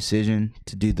make a decision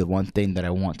to do the one thing that I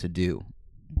want to do.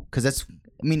 Because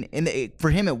for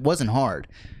him, it wasn't hard.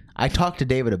 I talked to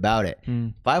David about it.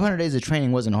 500 days of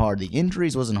training wasn't hard. The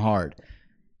injuries wasn't hard.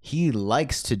 He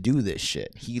likes to do this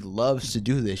shit. He loves to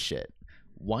do this shit.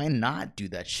 Why not do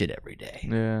that shit every day?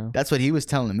 Yeah. That's what he was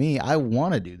telling me. I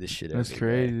want to do this shit every day. That's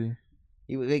crazy.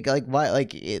 He was I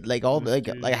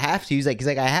have to. He's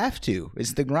like I have to.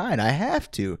 It's the grind. I have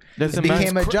to. It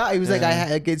became a job. He was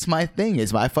like, it's my thing.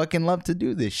 I fucking love to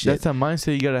do this shit. That's a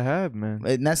mindset you gotta have, man.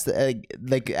 And that's I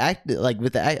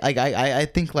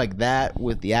think like that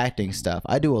with the acting stuff.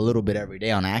 I do a little bit every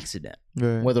day on accident,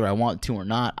 Right. whether I want to or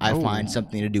not. I find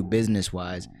something to do business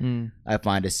wise. I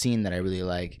find a scene that I really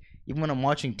like. Even when I'm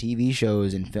watching TV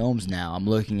shows and films now, I'm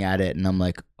looking at it and I'm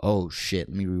like, oh shit,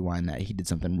 let me rewind that. He did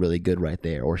something really good right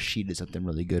there. Or she did something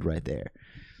really good right there.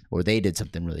 Or they did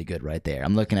something really good right there.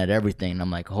 I'm looking at everything and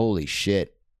I'm like, holy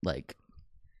shit. Like,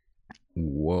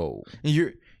 whoa.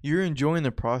 And you're enjoying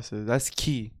the process. That's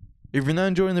key. If you're not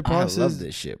enjoying the process, I love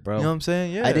this shit, bro. You know what I'm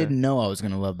saying? Yeah. I didn't know I was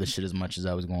gonna love this shit as much as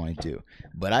I was going to,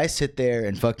 but I sit there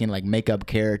and fucking like make up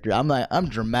character. I'm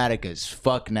dramatic as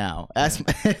fuck now. That's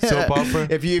soap opera.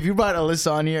 If you brought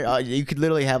Alyssa on here, you could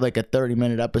literally have like a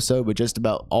 30-minute episode with just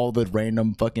about all the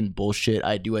random fucking bullshit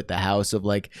I do at the house. Of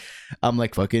like, I'm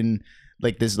like fucking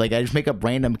like this. Like I just make up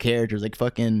random characters. Like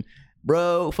fucking.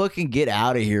 Bro, fucking get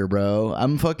out of here, bro.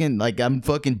 I'm fucking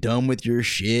done with your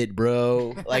shit,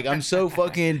 bro. Like, I'm so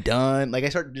fucking done. Like, I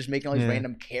started just making all these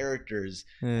random characters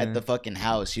at the fucking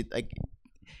house. Like,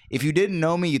 if you didn't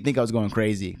know me, you'd think I was going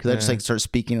crazy. Because I just, like, start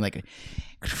speaking, like,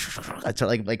 I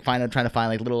start, like trying to find,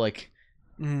 like, little, like,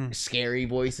 scary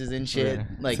voices and shit. Yeah.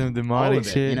 Like, some demonic all of it,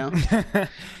 shit. You know?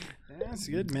 That's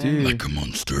good, man. Dude. Like a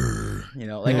monster. You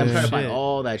know, like, I'm trying to find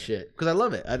all that shit. Because I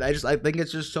love it. I think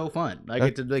it's just so fun. I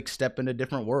get to, like, step into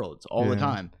different worlds all the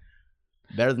time.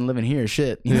 Better than living here,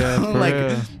 shit. You know?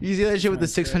 Like, you see that shit with the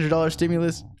 $600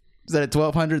 stimulus? Is that at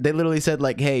 $1,200? They literally said,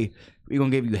 like, hey, we're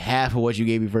going to give you half of what you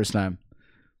gave me first time.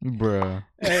 Bruh.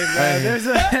 Hey, man,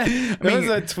 there was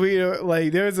a tweet,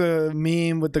 like, there was a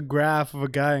meme with the graph of a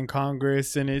guy in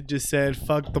Congress, and it just said,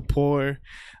 fuck the poor.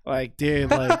 Like,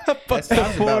 dude, like, That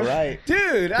sounds about right.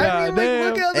 dude, I mean,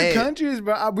 like, look at other countries,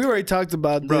 bro. We already talked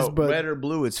about this, but red or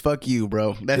blue, it's fuck you,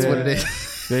 bro. That's what it is.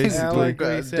 Basically. Yeah, like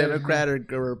what he said. Democrat or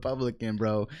Republican,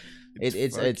 bro.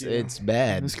 It's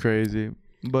bad. It's crazy.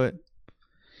 But,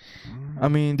 I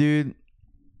mean, dude.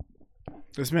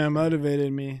 This man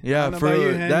motivated me. Yeah, for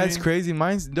that's crazy.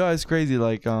 That's crazy.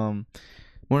 Like,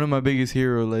 one of my biggest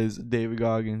heroes is David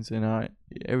Goggins, and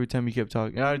every time he kept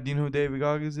talking, do you know who David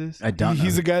Goggins is? I don't know.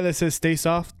 He's the guy that says stay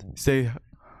soft.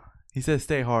 He says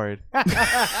stay hard.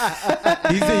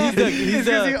 He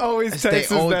always stay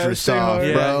texts us ultra that, soft,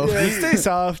 stay bro. Yeah, stay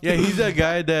soft. Yeah, he's that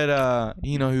guy that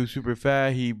he was super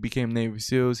fat. He became Navy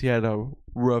SEALs. He had a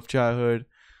rough childhood.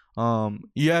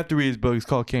 You have to read his book. It's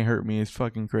called Can't Hurt Me. It's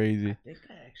fucking crazy. I think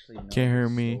I actually know Can't Hurt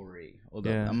Me. Story. Hold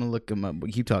on. I'm gonna look him up.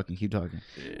 Keep talking.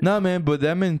 Nah, man, but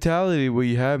that mentality what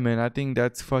you have, man, I think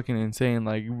that's fucking insane.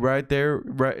 Like right there,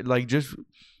 like just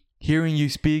hearing you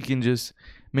speak and just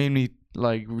made me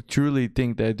like truly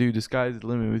think that, dude, the sky's the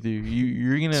limit with you.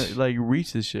 You're gonna like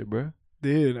reach this shit, bro.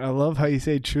 Dude, I love how you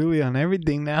say truly on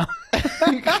everything now.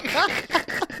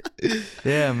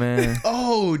 Yeah, man.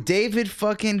 Oh, David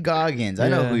fucking Goggins. I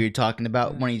know who you're talking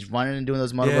about when he's running and doing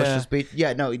those motivational speech.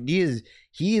 Yeah, no, he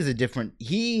is a different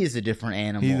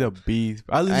animal. He's a beast.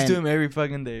 I listen to him every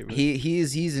fucking day, bro.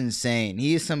 He's insane.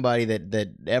 He is somebody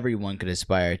that everyone could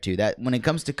aspire to. That when it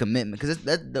comes to commitment, because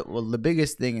the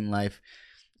biggest thing in life.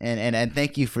 And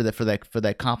thank you for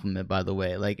that compliment, by the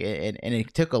way. Like, and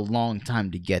it took a long time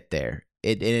to get there.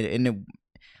 And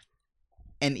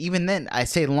even then, I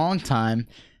say long time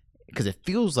because it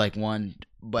feels like one.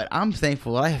 But I'm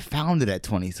thankful that I found it at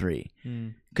 23.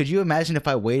 Could you imagine if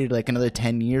I waited like another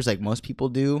 10 years, like most people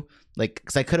do? Like,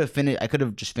 because I could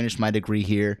have just finished my degree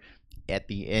here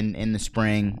in the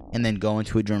spring, and then go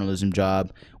into a journalism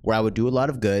job where I would do a lot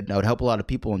of good. I would help a lot of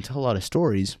people and tell a lot of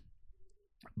stories.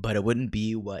 But it wouldn't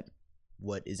be what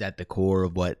is at the core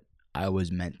of what I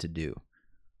was meant to do.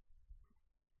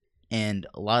 And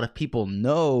a lot of people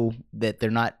know that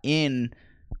they're not in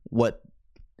what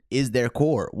is their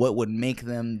core, what would make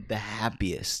them the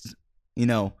happiest, you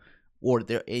know, or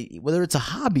whether it's a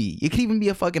hobby. It could even be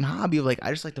a fucking hobby of like,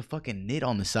 I just like to fucking knit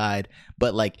on the side,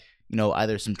 but like, you know,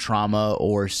 either some trauma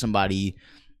or somebody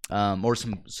or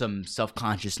some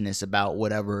self-consciousness about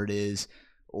whatever it is.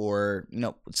 or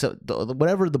so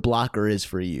whatever the blocker is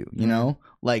for you, you know,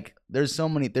 like there's so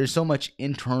much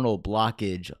internal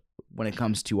blockage when it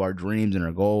comes to our dreams and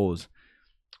our goals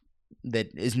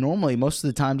that is normally most of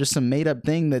the time just some made up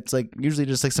thing that's like usually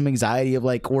just like some anxiety of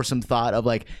like, or some thought of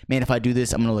like, man, if I do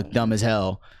this, I'm gonna look dumb as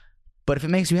hell. But if it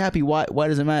makes you happy, why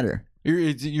does it matter?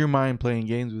 It's your mind playing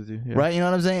games with you, right? You know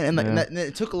what I'm saying? And like and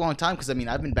it took a long time because I mean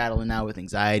I've been battling now with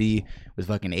anxiety, with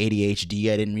fucking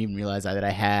ADHD. I didn't even realize that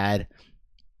I had.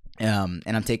 And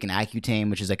I'm taking Accutane,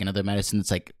 which is like another medicine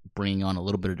that's like bringing on a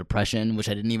little bit of depression, which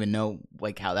I didn't even know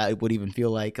like how that would even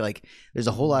feel like. Like there's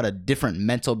a whole lot of different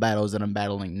mental battles that I'm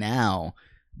battling now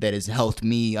that has helped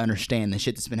me understand the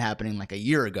shit that's been happening like a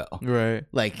year ago. Right.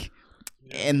 Like,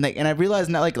 and I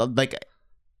realized now like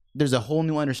there's a whole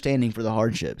new understanding for the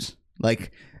hardships.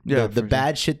 Like the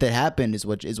bad shit that happened is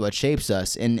what shapes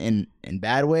us in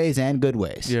bad ways and good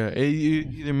ways. Yeah, it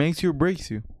either makes you or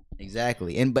breaks you.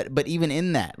 Exactly. And but even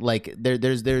in that, like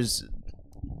there's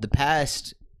the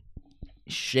past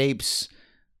shapes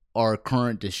our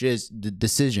current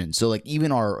decisions. So like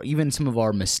even some of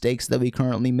our mistakes that we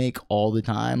currently make all the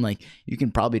time, like you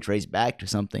can probably trace back to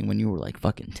something when you were like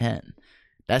fucking 10.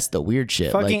 That's the weird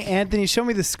shit. Fucking like, Anthony, show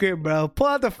me the script, bro. Pull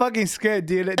out the fucking script,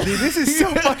 dude. Dude, this is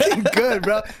so fucking good,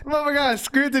 bro. Motherfucker got a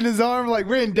script in his arm, like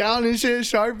written down and shit,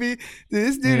 Sharpie. Dude,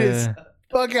 this dude is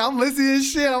fucking. I'm listening to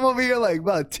shit. I'm over here like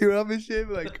about to tear up and shit.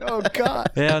 Like, oh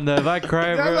god. Yeah, no, if I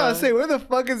cry, bro. I'm about to say, where the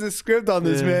fuck is the script on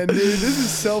this, man, dude? This is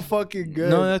so fucking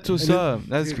good. No, that's what's up.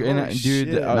 That's great, dude.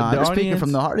 No, speaking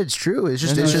from the heart, it's true. It's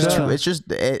just true. It's just.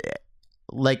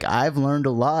 Like I've learned a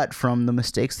lot from the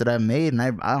mistakes that I've made, and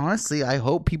I honestly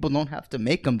hope people don't have to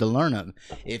make them to learn them.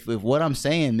 If what I'm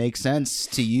saying makes sense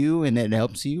to you and it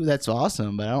helps you, that's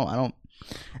awesome. But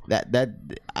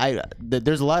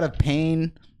there's a lot of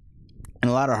pain and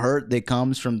a lot of hurt that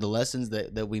comes from the lessons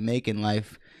that we make in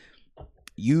life,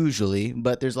 usually.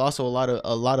 But there's also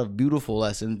a lot of beautiful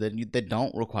lessons that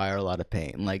don't require a lot of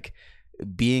pain, like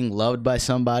being loved by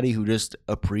somebody who just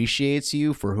appreciates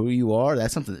you for who you are.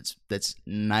 That's something that's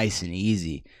nice and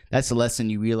easy. That's the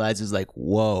lesson you realize is like,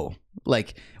 whoa.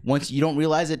 Like once you don't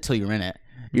realize it till you're in it.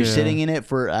 You're sitting in it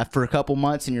for a couple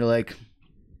months and you're like,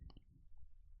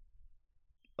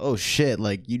 oh shit.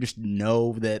 Like you just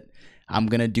know that I'm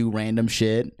going to do random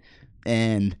shit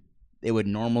and it would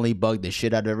normally bug the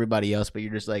shit out of everybody else, but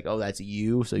you're just like, oh, that's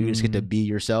you. So you just get to be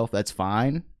yourself. That's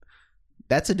fine.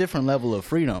 That's a different level of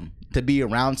freedom, to be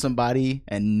around somebody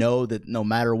and know that no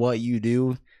matter what you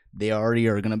do, they already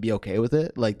are going to be okay with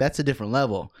it. Like that's a different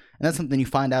level. And that's something you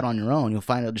find out on your own. You'll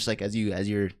find out just like as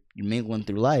you're mingling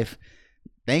through life.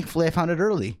 Thankfully I found it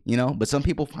early, but some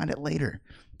people find it later.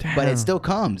 Damn. But it still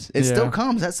comes. It still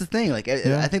comes. That's the thing. Like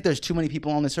I think there's too many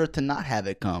people on this earth to not have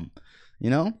it come,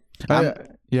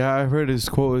 I heard his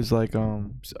quote was like,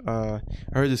 I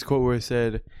heard this quote where it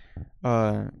said,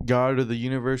 God or the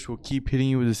universe will keep hitting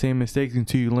you with the same mistakes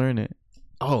until you learn it.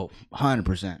 Oh,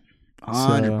 100%.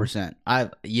 100%.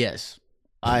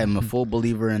 I am a full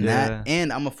believer in that.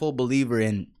 And I'm a full believer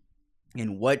in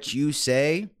what you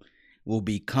say will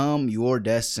become your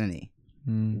destiny.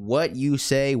 What you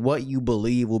say, what you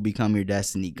believe will become your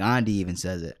destiny. Gandhi even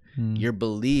says it. Your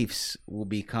beliefs will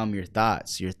become your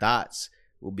thoughts. Your thoughts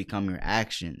will become your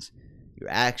actions. Your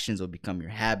actions will become your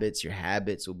habits. Your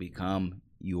habits will become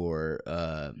your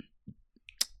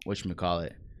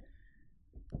whatchamacallit.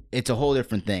 It's a whole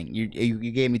different thing. You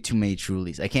gave me too many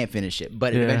Trulies. I can't finish it.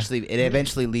 But it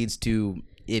eventually leads to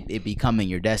it becoming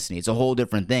your destiny. It's a whole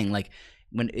different thing. Like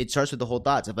when it starts with the whole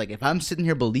thoughts of like, if I'm sitting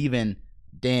here believing,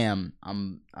 damn,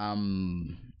 I'm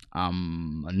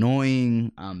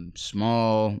annoying, I'm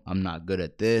small, I'm not good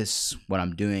at this, what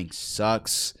I'm doing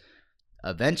sucks.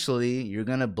 Eventually you're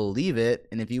gonna believe it,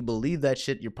 and if you believe that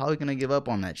shit, you're probably gonna give up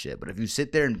on that shit. But if you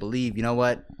sit there and believe, you know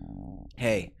what,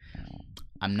 hey,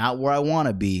 I'm not where I want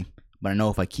to be, but I know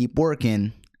if I keep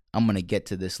working, I'm gonna get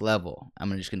to this level.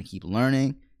 I'm just gonna keep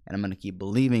learning, and I'm gonna keep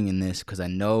believing in this because I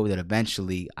know that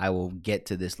eventually I will get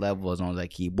to this level as long as I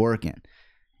keep working.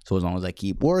 So as long as I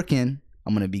keep working,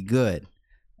 I'm gonna be good.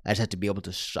 I just have to be able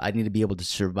to. I need to be able to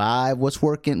survive what's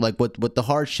working, like what the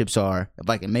hardships are. If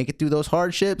I can make it through those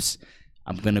hardships,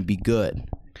 I'm going to be good.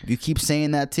 If you keep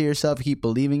saying that to yourself, you keep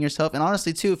believing yourself. And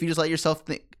honestly, too, if you just let yourself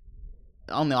think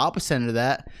on the opposite end of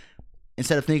that,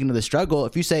 instead of thinking of the struggle,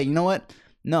 if you say, you know what?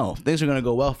 No, things are going to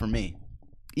go well for me.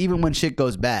 Even when shit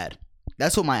goes bad.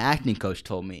 That's what my acting coach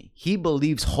told me. He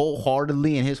believes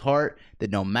wholeheartedly in his heart that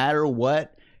no matter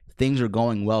what, things are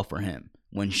going well for him.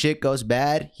 When shit goes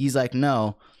bad, he's like,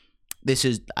 no, this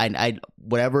is, I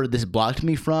whatever this blocked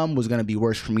me from was going to be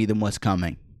worse for me than what's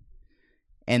coming.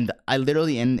 And I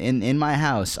literally in my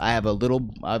house, I have a little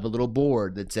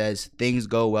board that says things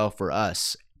go well for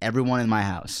us, everyone in my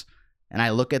house. And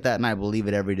I look at that and I believe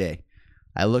it every day.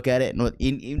 I look at it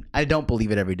and I don't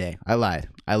believe it every day. I lied.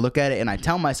 I look at it and I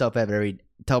tell myself it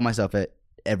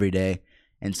every day.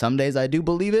 And some days I do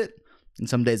believe it and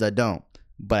some days I don't.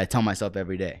 But I tell myself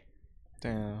every day.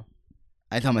 Damn.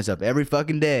 I tell myself every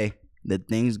fucking day that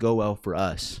things go well for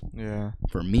us. Yeah.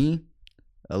 For me,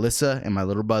 Alyssa, and my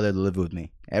little brother that live with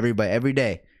me. Everybody, every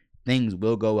day, things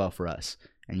will go well for us.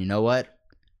 And you know what?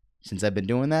 Since I've been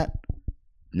doing that,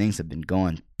 things have been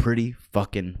going pretty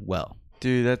fucking well.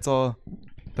 Dude, that's all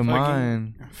the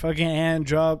mind. Fucking Ant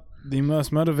dropped the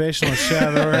most motivational shit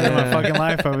I've ever heard in my fucking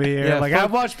life over here. Yeah, like,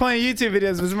 I've watched plenty of YouTube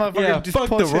videos, but this motherfucker just fuck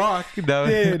the posted- Rock, though.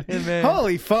 Dude, Yeah, man.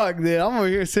 holy fuck, dude. I'm over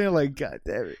here saying, like, God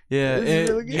damn it. Yeah. This is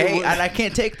really good. Hey, and I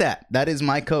can't take that. That is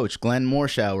my coach, Glenn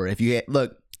Morshower. If you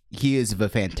look, he is a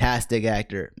fantastic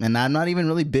actor, and I'm not even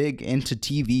really big into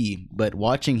TV, but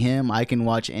watching him, I can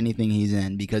watch anything he's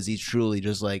in because he's truly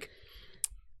just like,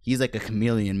 he's like a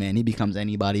chameleon, man. He becomes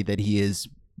anybody that he is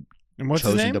And what's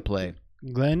his chosen name? to play.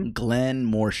 Glenn? Glenn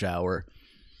Morshower.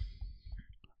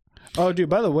 Oh, dude,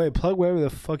 by the way, plug wherever the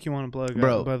fuck you want to plug.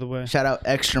 Bro, by the way. Shout out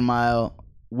Extra Mile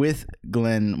with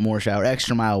Glenn Morshower.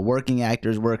 Extra Mile Working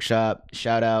Actors Workshop.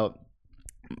 Shout out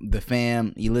the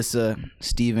fam, Alyssa,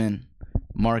 Steven,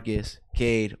 Marcus,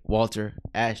 Cade, Walter,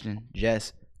 Ashton,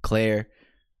 Jess, Claire,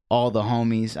 all the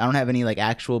homies. I don't have any like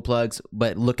actual plugs,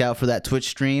 but look out for that Twitch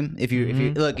stream. If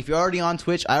you're already on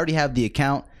Twitch, I already have the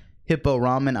account, Hippo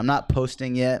Ramen. I'm not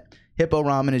posting yet. Hippo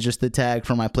Ramen is just the tag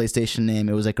for my PlayStation name.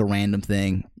 It was like a random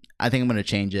thing. I think I'm gonna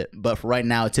change it, but for right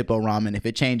now it's Hippo Ramen. If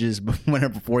it changes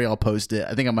whenever before y'all post it,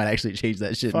 I think I might actually change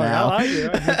that shit Fuck, now. I like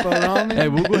it. Hippo Ramen. Hey,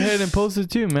 we'll go ahead and post it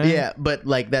too, man. Yeah, but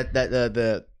like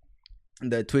the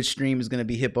Twitch stream is gonna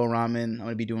be Hippo Ramen. I'm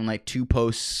gonna be doing like 2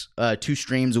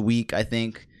 streams a week, I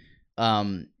think.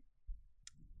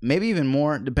 Maybe even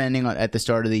more depending on at the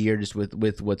start of the year, just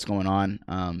with what's going on.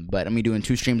 But I'm gonna be doing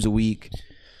 2 streams a week.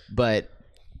 But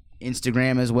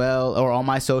Instagram as well, or all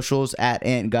my socials at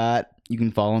AntGot. You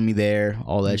can follow me there,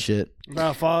 all that shit.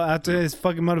 About follow after his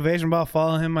fucking motivation, about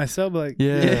following him myself. Like,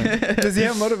 Yeah. does he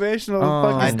have motivational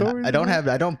fucking stories?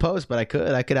 I don't post, but I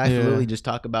could absolutely just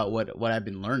talk about what I've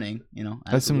been learning. You know,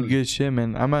 That's some good shit,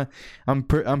 man. I'm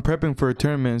prepping for a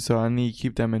tournament, so I need to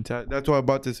keep that mentality. That's why I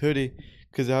bought this hoodie,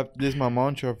 because this is my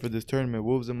mantra for this tournament: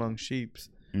 wolves among sheeps.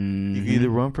 Mm-hmm. You can either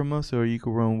run from us or you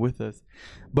can run with us.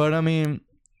 But I mean,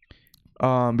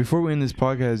 before we end this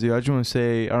podcast, dude, I just want to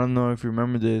say, I don't know if you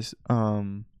remember this.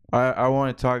 I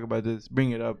want to talk about this, bring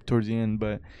it up towards the end.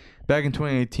 But back in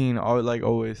 2018, I was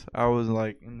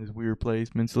like in this weird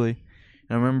place mentally.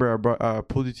 And I remember I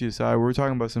pulled you to the side. We were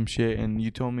talking about some shit, and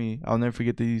you told me, I'll never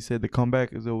forget that you said the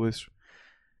comeback is always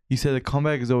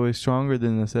stronger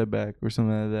than the setback, or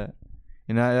something like that.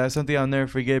 And that's something I'll never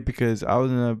forget, because I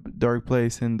was in a dark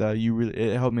place, and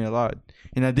it helped me a lot.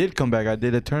 And I did come back. I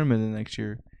did a tournament the next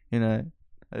year, and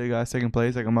I got second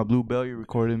place. I got my blue belt. You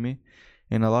recorded me,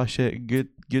 and a lot of shit, good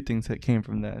things that came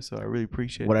from that. So I really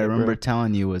appreciate What that, I remember bro.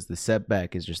 telling you was the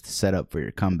setback is just the setup for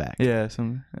your comeback. Yeah,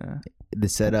 The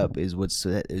setup is what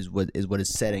is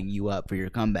setting you up for your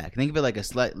comeback. Think of it like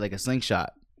a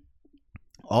slingshot.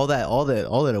 All that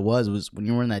it was when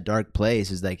you were in that dark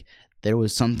place is like there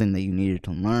was something that you needed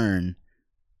to learn.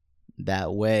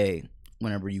 That way,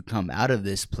 whenever you come out of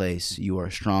this place, you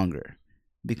are stronger.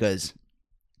 Because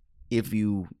if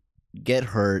you get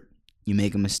hurt, you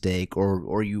make a mistake,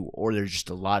 or there's just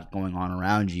a lot going on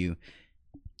around you,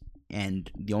 and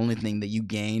the only thing that you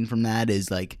gain from that is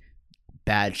like,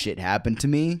 bad shit happened to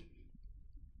me,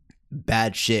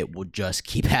 bad shit will just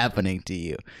keep happening to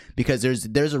you, because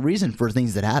there's a reason for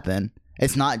things that happen.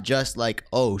 It's not just like,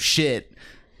 oh shit,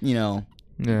 you know,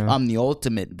 yeah. I'm the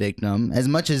ultimate victim. As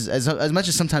much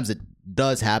as sometimes it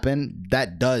does happen,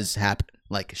 that does happen.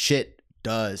 Like, shit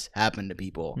does happen to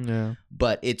people. Yeah.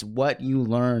 But it's what you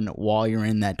learn while you're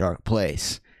in that dark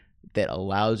place that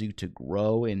allows you to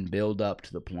grow and build up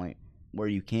to the point where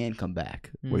you can come back,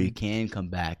 where you can come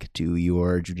back to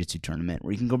your jiu-jitsu tournament,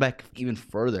 where you can go back even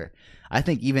further. I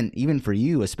think even for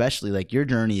you, especially, like, your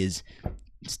journey is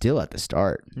still at the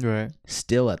start. Right.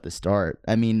 Still at the start.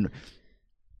 I mean,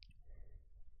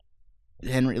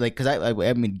 Henry, like, because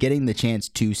I mean, getting the chance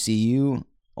to see you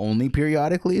only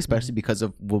periodically, especially because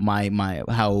of my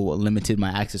how limited my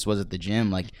access was at the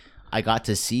gym, like, I got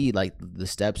to see like the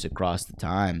steps across the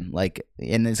time, like,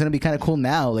 and it's gonna be kind of cool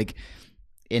now, like,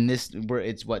 in this, where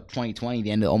it's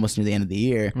 2020, almost near the end of the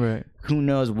year, Right. who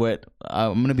knows what,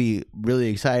 I'm gonna be really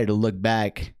excited to look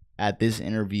back at this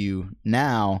interview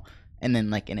now And then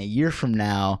like in a year from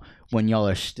now, when y'all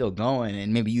are still going,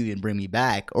 and maybe you even bring me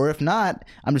back, or if not,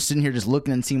 I'm just sitting here just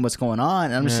looking and seeing what's going on.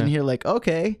 And I'm just sitting here like,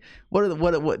 okay,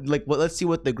 let's see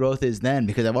what the growth is then,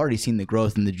 because I've already seen the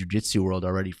growth in the jiu-jitsu world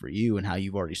already for you, and how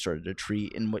you've already started to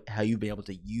treat, and how you've been able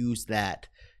to use that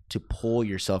to pull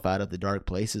yourself out of the dark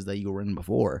places that you were in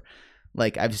before.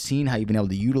 Like I've seen how you've been able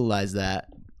to utilize that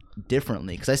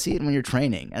differently, because I see it when you're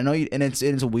training. I know you, and it's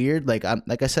weird. Like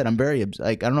I said, I'm very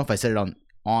like, I don't know if I said it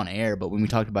on air, but when we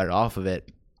talked about it off of it,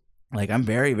 like I'm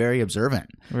very, very observant.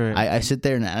 Right. I sit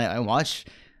there and I watch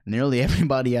nearly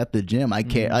everybody at the gym. I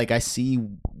care. Like I see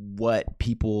what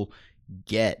people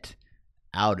get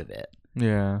out of it.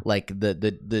 Yeah. Like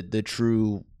the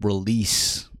true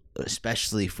release,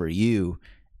 especially for you,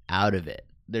 out of it.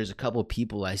 There's a couple of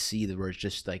people I see that were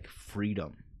just like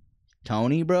freedom.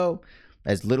 Tony, bro,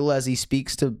 as little as he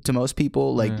speaks to most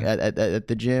people, like at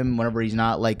the gym, whenever he's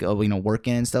not like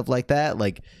working and stuff like that,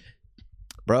 like,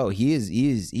 bro, he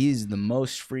is the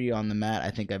most free on the mat I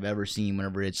think I've ever seen.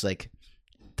 Whenever it's like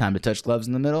time to touch gloves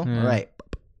in the middle, all right,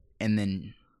 and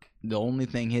then the only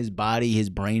thing his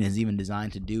brain is even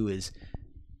designed to do is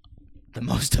the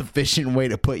most efficient way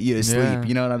to put you to sleep.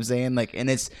 You know what I'm saying? Like, and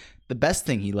it's the best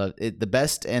thing he loves, the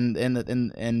best and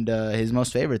his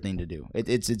most favorite thing to do.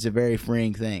 It's a very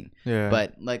freeing thing. Yeah.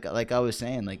 But like I was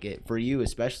saying, like for you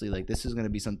especially, like this is gonna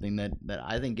be something that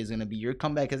I think is gonna be, your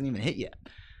comeback hasn't even hit yet.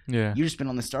 Yeah. You've just been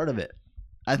on the start of it.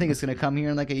 I think it's gonna come here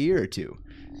in like a year or two,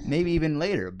 maybe even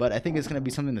later. But I think it's gonna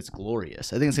be something that's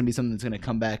glorious. I think it's gonna be something that's gonna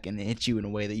come back and hit you in a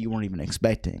way that you weren't even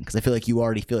expecting. Because I feel like you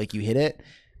already feel like you hit it,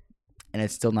 and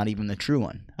it's still not even the true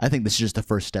one. I think this is just the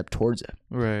first step towards it.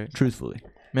 Right. Truthfully.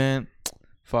 Man,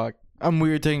 fuck. I'm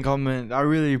weird taking compliments. I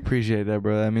really appreciate that,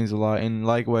 bro. That means a lot. And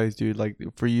likewise, dude, like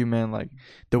for you, man, like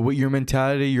your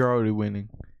mentality, you're already winning.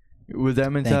 With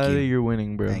that mentality, you're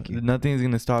winning, bro. Thank you. Nothing's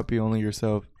going to stop you, only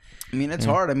yourself. I mean, it's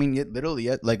hard. I mean, literally,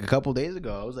 like a couple days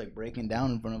ago, I was like breaking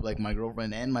down in front of like my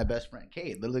girlfriend and my best friend,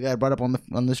 Kate. Literally, got brought up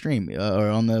on the stream or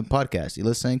on the podcast. You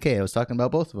listening, Kate? I was talking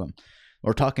about both of them,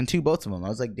 or talking to both of them. I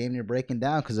was like damn near breaking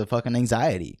down because of fucking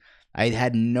anxiety. I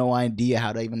had no idea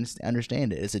how to even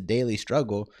understand it. It's a daily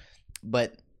struggle,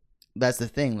 but that's the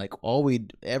thing. Like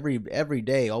every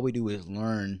day, all we do is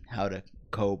learn how to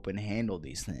cope and handle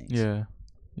these things. Yeah.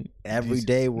 Every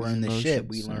day we're in the shit,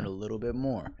 we learn a little bit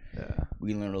more. Yeah.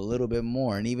 We learn a little bit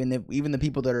more, and even the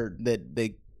people that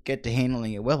they get to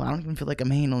handling it well, I don't even feel like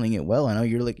I'm handling it well. I know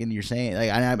you're you're saying,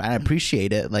 like, I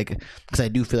appreciate it, like, because I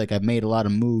do feel like I've made a lot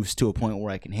of moves to a point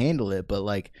where I can handle it, but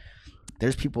like.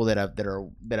 There's people that have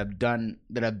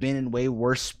been in way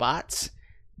worse spots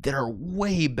that are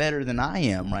way better than I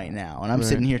am right now, and I'm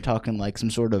sitting here talking like some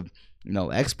sort of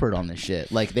expert on this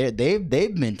shit. Like they've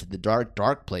been to the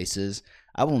dark places.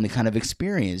 I've only kind of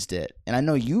experienced it, and I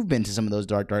know you've been to some of those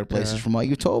dark places from what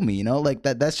you told me. Like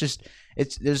that's just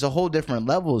there's a whole different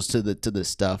levels to the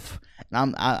stuff,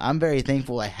 and I'm very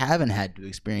thankful I haven't had to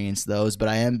experience those, but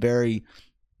I am very.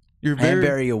 I am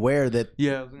very aware that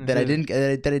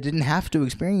I didn't have to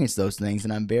experience those things,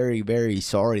 and I'm very, very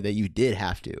sorry that you did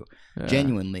have to. Yeah.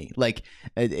 Genuinely, like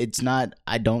it's not.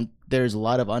 There's a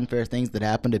lot of unfair things that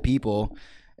happen to people,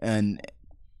 and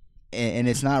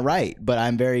it's not right. But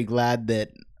I'm very glad that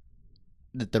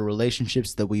the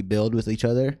relationships that we build with each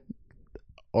other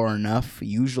are enough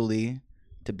usually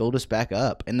to build us back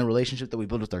up, and the relationship that we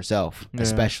build with ourselves,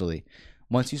 especially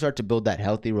once you start to build that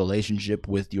healthy relationship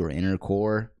with your inner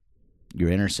core. Your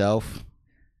inner self,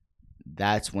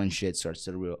 that's when shit starts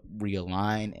to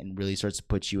realign and really starts to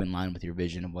put you in line with your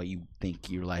vision of what you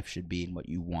think your life should be and what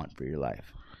you want for your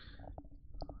life.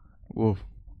 Well,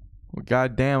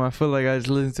 goddamn, I feel like I just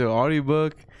listened to an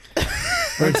audiobook.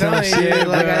 I'm telling you,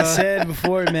 like I said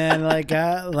before, man, like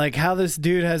how this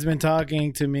dude has been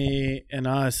talking to me and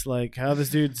us, like how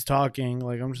this dude's talking,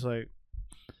 like I'm just like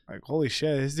holy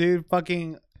shit, this dude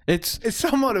fucking. It's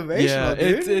so motivational,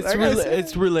 dude.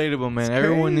 It's relatable, man.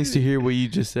 Everyone needs to hear what you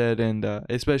just said, and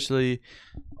especially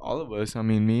all of us. I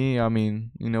mean, me. I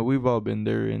mean, we've all been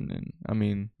there, and I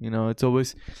mean, it's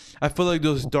always. I feel like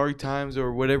those dark times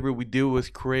or whatever we do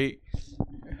with create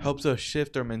helps us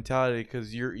shift our mentality,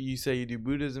 because you say you do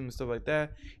Buddhism and stuff like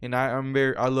that, and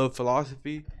I love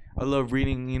philosophy. I love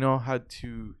reading. How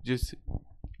to just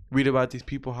read about these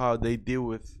people, how they deal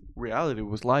with reality,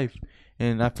 with life.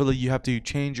 And I feel like you have to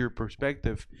change your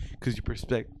perspective, because your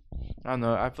perspective, I don't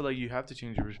know, I feel like you have to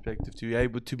change your perspective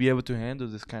to be able to handle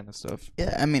this kind of stuff.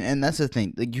 Yeah, I mean, and that's the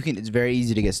thing. Like it's very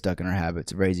easy to get stuck in our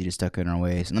habits. It's very easy to stuck in our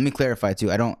ways. And let me clarify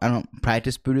too. I don't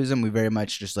practice Buddhism. We very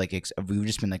much just we've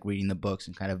just been like reading the books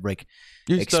and kind of like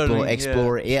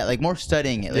explore, like more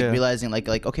studying it, like realizing like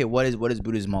okay, what is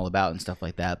Buddhism all about and stuff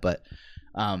like that. But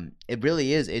It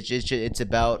really is. It's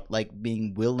about like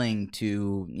being willing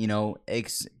to, you know,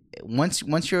 once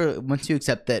you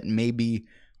accept that maybe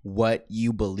what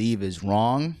you believe is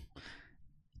wrong,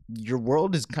 your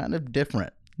world is kind of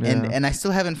different. Yeah. And I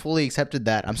still haven't fully accepted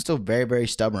that. I'm still very, very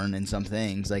stubborn in some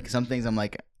things. Like some things I'm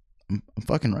like, I'm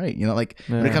fucking right. You know, like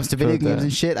when it comes to video games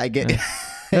and shit, I get,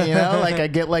 you know, like I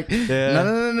get like,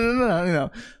 no, you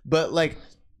know, but like,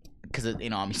 because, you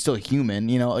know, I'm still human,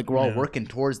 you know, like we're all working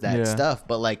towards that stuff.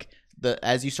 But like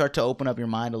as you start to open up your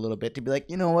mind a little bit to be like,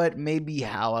 you know what, maybe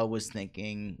how I was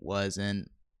thinking wasn't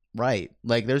right.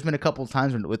 Like there's been a couple of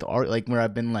times with art, like where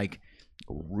I've been like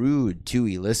rude to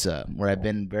Elissa, where I've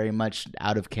been very much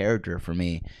out of character for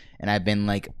me, and I've been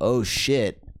like, oh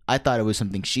shit, I thought it was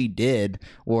something she did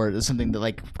or something that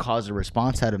like caused a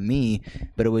response out of me,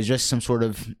 but it was just some sort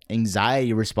of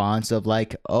anxiety response of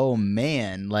like, oh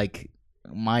man, like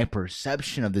my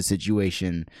perception of the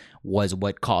situation was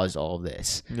what caused all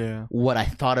this. Yeah. What I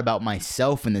thought about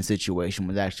myself in the situation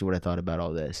was actually what I thought about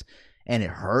all this. And it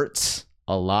hurts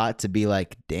a lot to be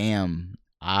like, damn,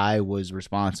 I was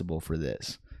responsible for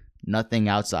this. Nothing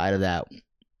outside of that,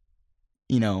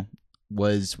 you know,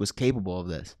 was capable of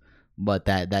this. But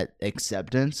that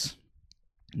acceptance,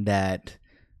 that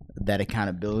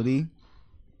accountability,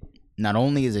 not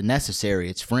only is it necessary,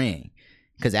 it's freeing.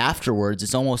 Because afterwards,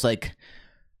 it's almost like,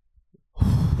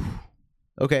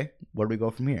 okay, where do we go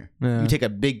from here? Yeah. You take a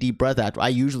big, deep breath after. I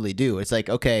usually do. It's like,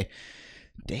 okay,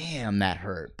 damn, that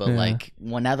hurt. But like,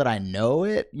 well, now that I know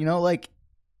it, you know, like,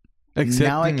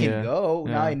 now I can go.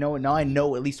 Yeah. Now I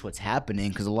know at least what's happening.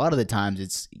 Because a lot of the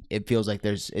times it feels like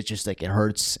it's just like it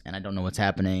hurts and I don't know what's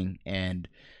happening and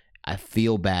I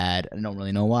feel bad and I don't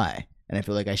really know why. And I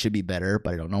feel like I should be better,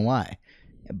 but I don't know why.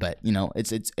 But you know,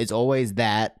 it's always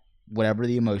that, whatever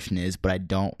the emotion is, but I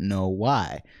don't know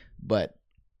why. But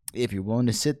if you're willing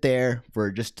to sit there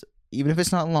for just, even if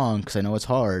it's not long, because I know it's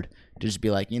hard, to just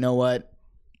be like, you know what?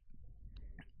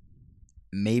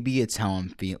 Maybe it's how I'm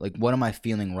feeling. Like, what am I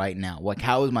feeling right now? Like,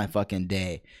 how was my fucking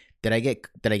day? Did I get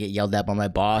yelled at by my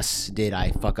boss? Did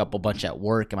I fuck up a bunch at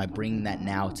work? Am I bringing that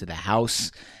now to the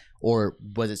house? Or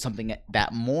was it something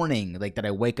that morning, like that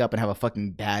I wake up and have a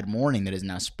fucking bad morning that is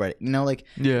now spread? You know, like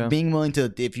being willing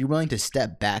to, if you're willing to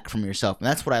step back from yourself, and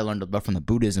that's what I learned about from the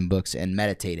Buddhism books and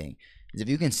meditating, is if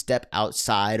you can step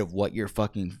outside of what you're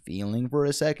fucking feeling for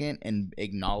a second and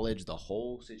acknowledge the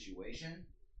whole situation.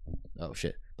 Oh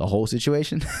shit. The whole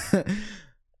situation.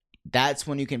 That's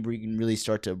when you can really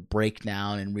start to break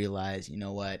down and realize, you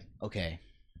know what? Okay.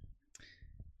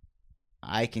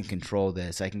 I can control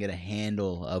this. I can get a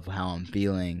handle of how I'm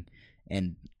feeling,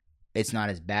 and it's not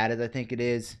as bad as I think it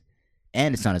is,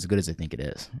 and it's not as good as I think it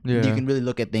is. Yeah. You can really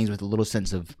look at things with a little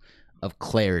sense of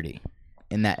clarity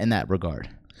in that regard,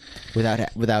 without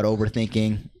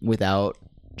overthinking, without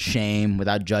shame,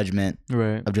 without judgment.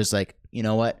 Right. Of just like, you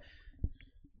know what?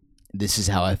 This is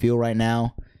how I feel right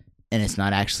now, and it's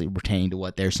not actually pertaining to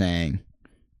what they're saying.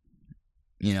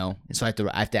 You know, so I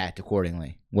have to act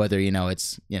accordingly. Whether, you know,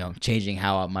 it's, you know, changing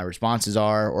how my responses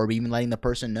are, or even letting the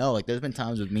person know. Like, there's been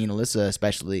times with me and Alyssa,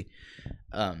 especially,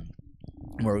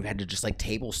 where we've had to just like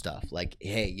table stuff. Like,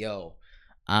 hey, yo,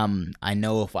 I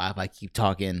know if I keep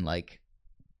talking, like,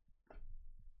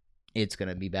 it's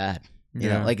gonna be bad. You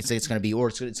know, like it's gonna be, or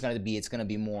it's gonna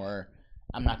be more.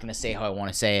 I'm not gonna say how I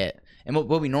want to say it. And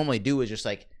what we normally do is just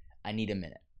like, I need a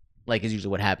minute. Like, is usually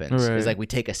what happens. Right. It's like we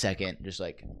take a second, just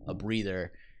like a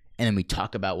breather, and then we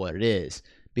talk about what it is.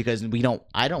 Because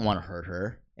I don't want to hurt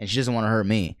her, and she doesn't want to hurt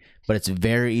me. But it's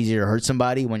very easy to hurt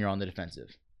somebody when you're on the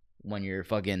defensive. When you're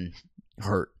fucking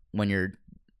hurt. When you're,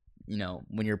 you know,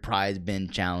 when your pride's been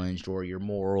challenged, or your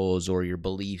morals, or your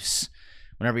beliefs.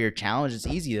 Whenever you're challenged, it's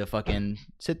easy to fucking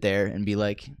sit there and be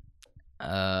like,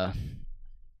 no,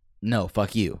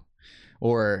 fuck you.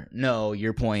 Or, no,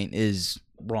 your point is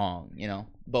wrong, you know?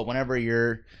 But whenever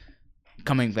you're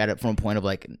coming at it from a point of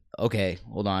like, okay,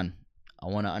 hold on, I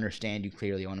want to understand you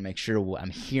clearly. I want to make sure I'm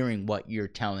hearing what you're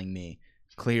telling me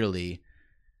clearly.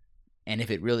 And if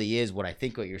it really is what I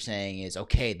think what you're saying is,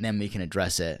 okay, then we can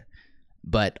address it.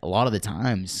 But a lot of the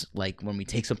times, like when we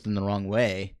take something the wrong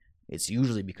way, it's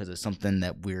usually because of something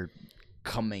that we're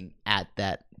coming at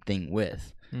that thing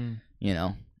with, you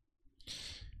know?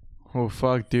 Oh,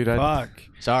 fuck, dude.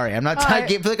 Sorry, I'm not. I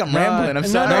feel like I'm rambling. I'm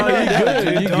sorry. No, you're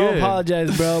good. Dude, don't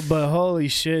apologize, bro. But holy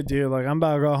shit, dude. Like, I'm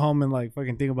about to go home and, like,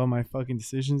 fucking think about my fucking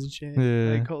decisions and shit.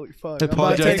 Yeah. Like, holy fuck.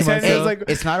 Apologize to myself. Like,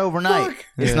 it's not overnight. Fuck.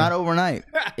 It's not overnight.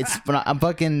 I'm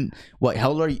fucking. What? How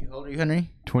old are you? How old are you, Henry?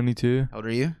 22. How old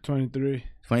are you? 23.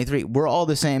 23. We're all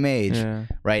the same age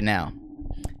right now.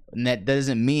 And that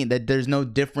doesn't mean that there's no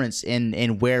difference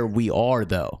in where we are,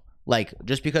 though. Like,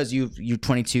 just because you're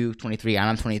 22, 23, and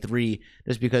I'm 23,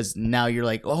 just because now you're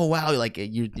like, oh wow, like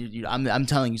I'm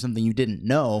telling you something you didn't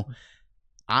know.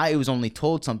 I was only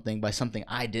told something by something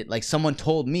I did. Like, someone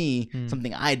told me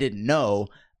something I didn't know.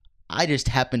 I just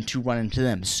happened to run into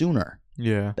them sooner.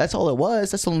 Yeah. That's all it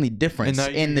was. That's the only difference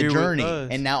in the journey.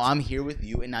 And now I'm here with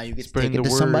you, and now you get to take it to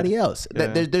somebody else. Yeah.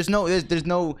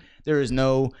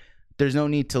 There's no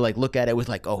need to like look at it with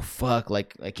like, oh fuck,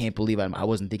 like I can't believe I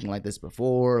wasn't thinking like this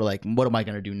before. Like, what am I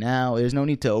gonna do now? There's no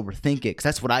need to overthink it, because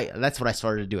that's what I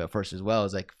started to do at first as well.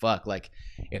 Is like, fuck, like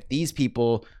if these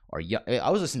people are young,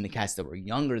 I was listening to cats that were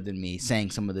younger than me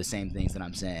saying some of the same things that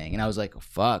I'm saying, and I was like,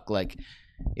 fuck, like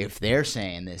if they're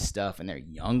saying this stuff and they're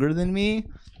younger than me,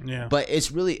 yeah. But it's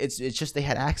just they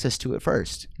had access to it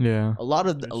first. Yeah. A lot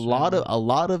of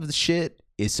the shit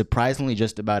is surprisingly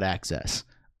just about access.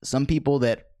 Some people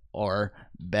that are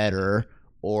better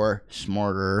or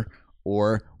smarter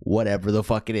or whatever the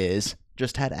fuck it is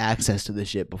just had access to the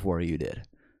shit before you did.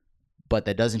 But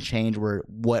that doesn't change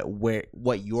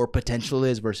what your potential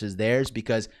is versus theirs,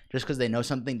 because just because they know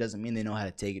something doesn't mean they know how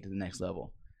to take it to the next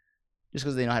level. Just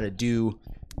because they know how to do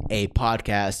a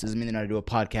podcast doesn't mean they know how to do a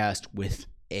podcast with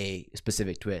a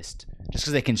specific twist. Just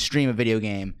because they can stream a video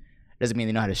game doesn't mean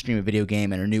they know how to stream a video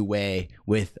game in a new way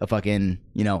with a fucking,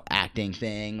 acting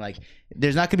thing. Like,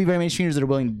 there's not going to be very many streamers that are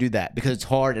willing to do that because it's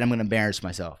hard and I'm going to embarrass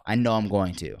myself. I know I'm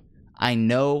going to. I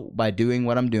know by doing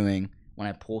what I'm doing, when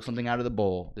I pull something out of the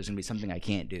bowl, there's going to be something I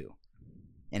can't do.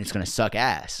 And it's going to suck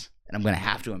ass. And I'm going to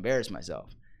have to embarrass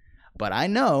myself. But I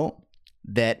know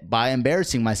that by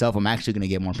embarrassing myself, I'm actually going to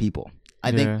get more people.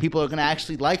 I think people are going to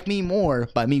actually like me more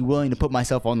by me willing to put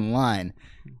myself on the line,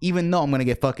 even though I'm going to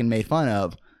get fucking made fun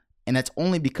of. And that's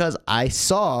only because I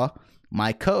saw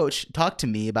my coach talk to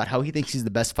me about how he thinks he's the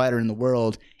best fighter in the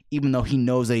world, even though he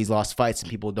knows that he's lost fights and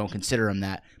people don't consider him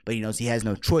that. But he knows he has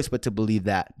no choice but to believe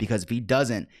that, because if he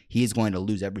doesn't, he is going to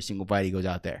lose every single fight he goes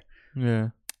out there. Yeah.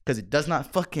 Because it does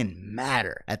not fucking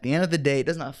matter. At the end of the day, it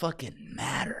does not fucking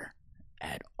matter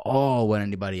at all what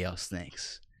anybody else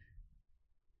thinks.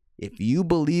 If you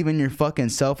believe in your fucking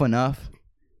self enough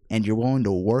and you're willing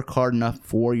to work hard enough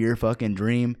for your fucking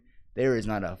dream, there is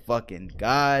not a fucking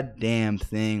goddamn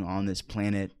thing on this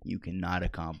planet you cannot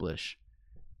accomplish.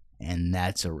 And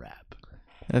that's a wrap.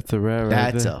 That's a wrap.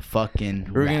 That's a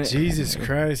fucking wrap. Jesus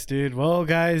Christ, dude. Well,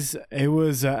 guys, it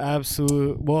was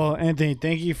absolute. Well, Anthony,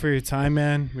 thank you for your time,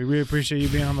 man. We really appreciate you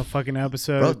being on the fucking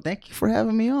episode. Bro, thank you for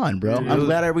having me on, bro. Dude, I'm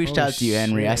glad I reached out to you,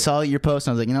 Henry. shit. I saw your post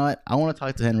and I was like, you know what? I want to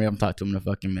talk to Henry. I'm talk to him in a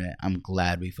fucking minute. I'm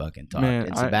glad we fucking talked. Man,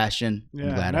 and Sebastian, I'm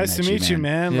Yeah, glad nice I to met meet you,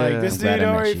 man. Yeah. Like, this I'm glad dude I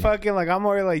met already you. fucking, like, I'm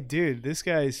already like, dude, this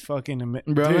guy's fucking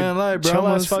amazing. Bro, dude, man, like, bro, chill ass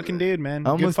almost- fucking dude, man.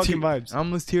 I Good almost fucking vibes. I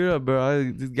almost teared up,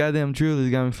 bro. This goddamn truth has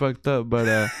got me fucked up.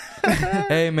 But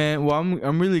hey, man. Well,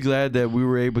 I'm really glad that we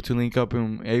were able to link up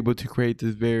and able to create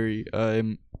this very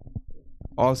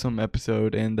awesome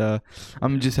episode. And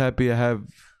I'm just happy to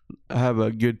have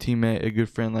a good teammate, a good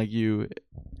friend like you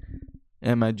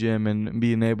at my gym, and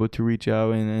being able to reach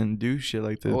out and do shit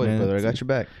like this, Always, man. brother. I got your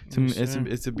back.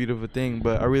 It's a beautiful thing.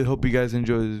 But I really hope you guys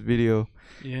enjoy this video.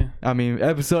 Yeah. I mean,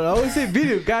 episode. I always say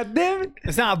video. God damn it.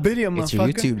 It's not a video, It's your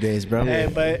motherfucker. YouTube days, bro. Hey,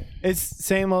 but it's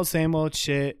same old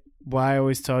shit. Why I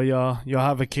always tell y'all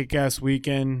have a kick-ass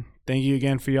weekend. Thank you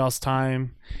again for y'all's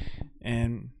time.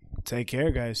 And take care,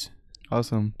 guys.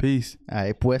 Awesome. Peace. All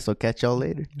right, pues. I'll catch y'all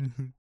later.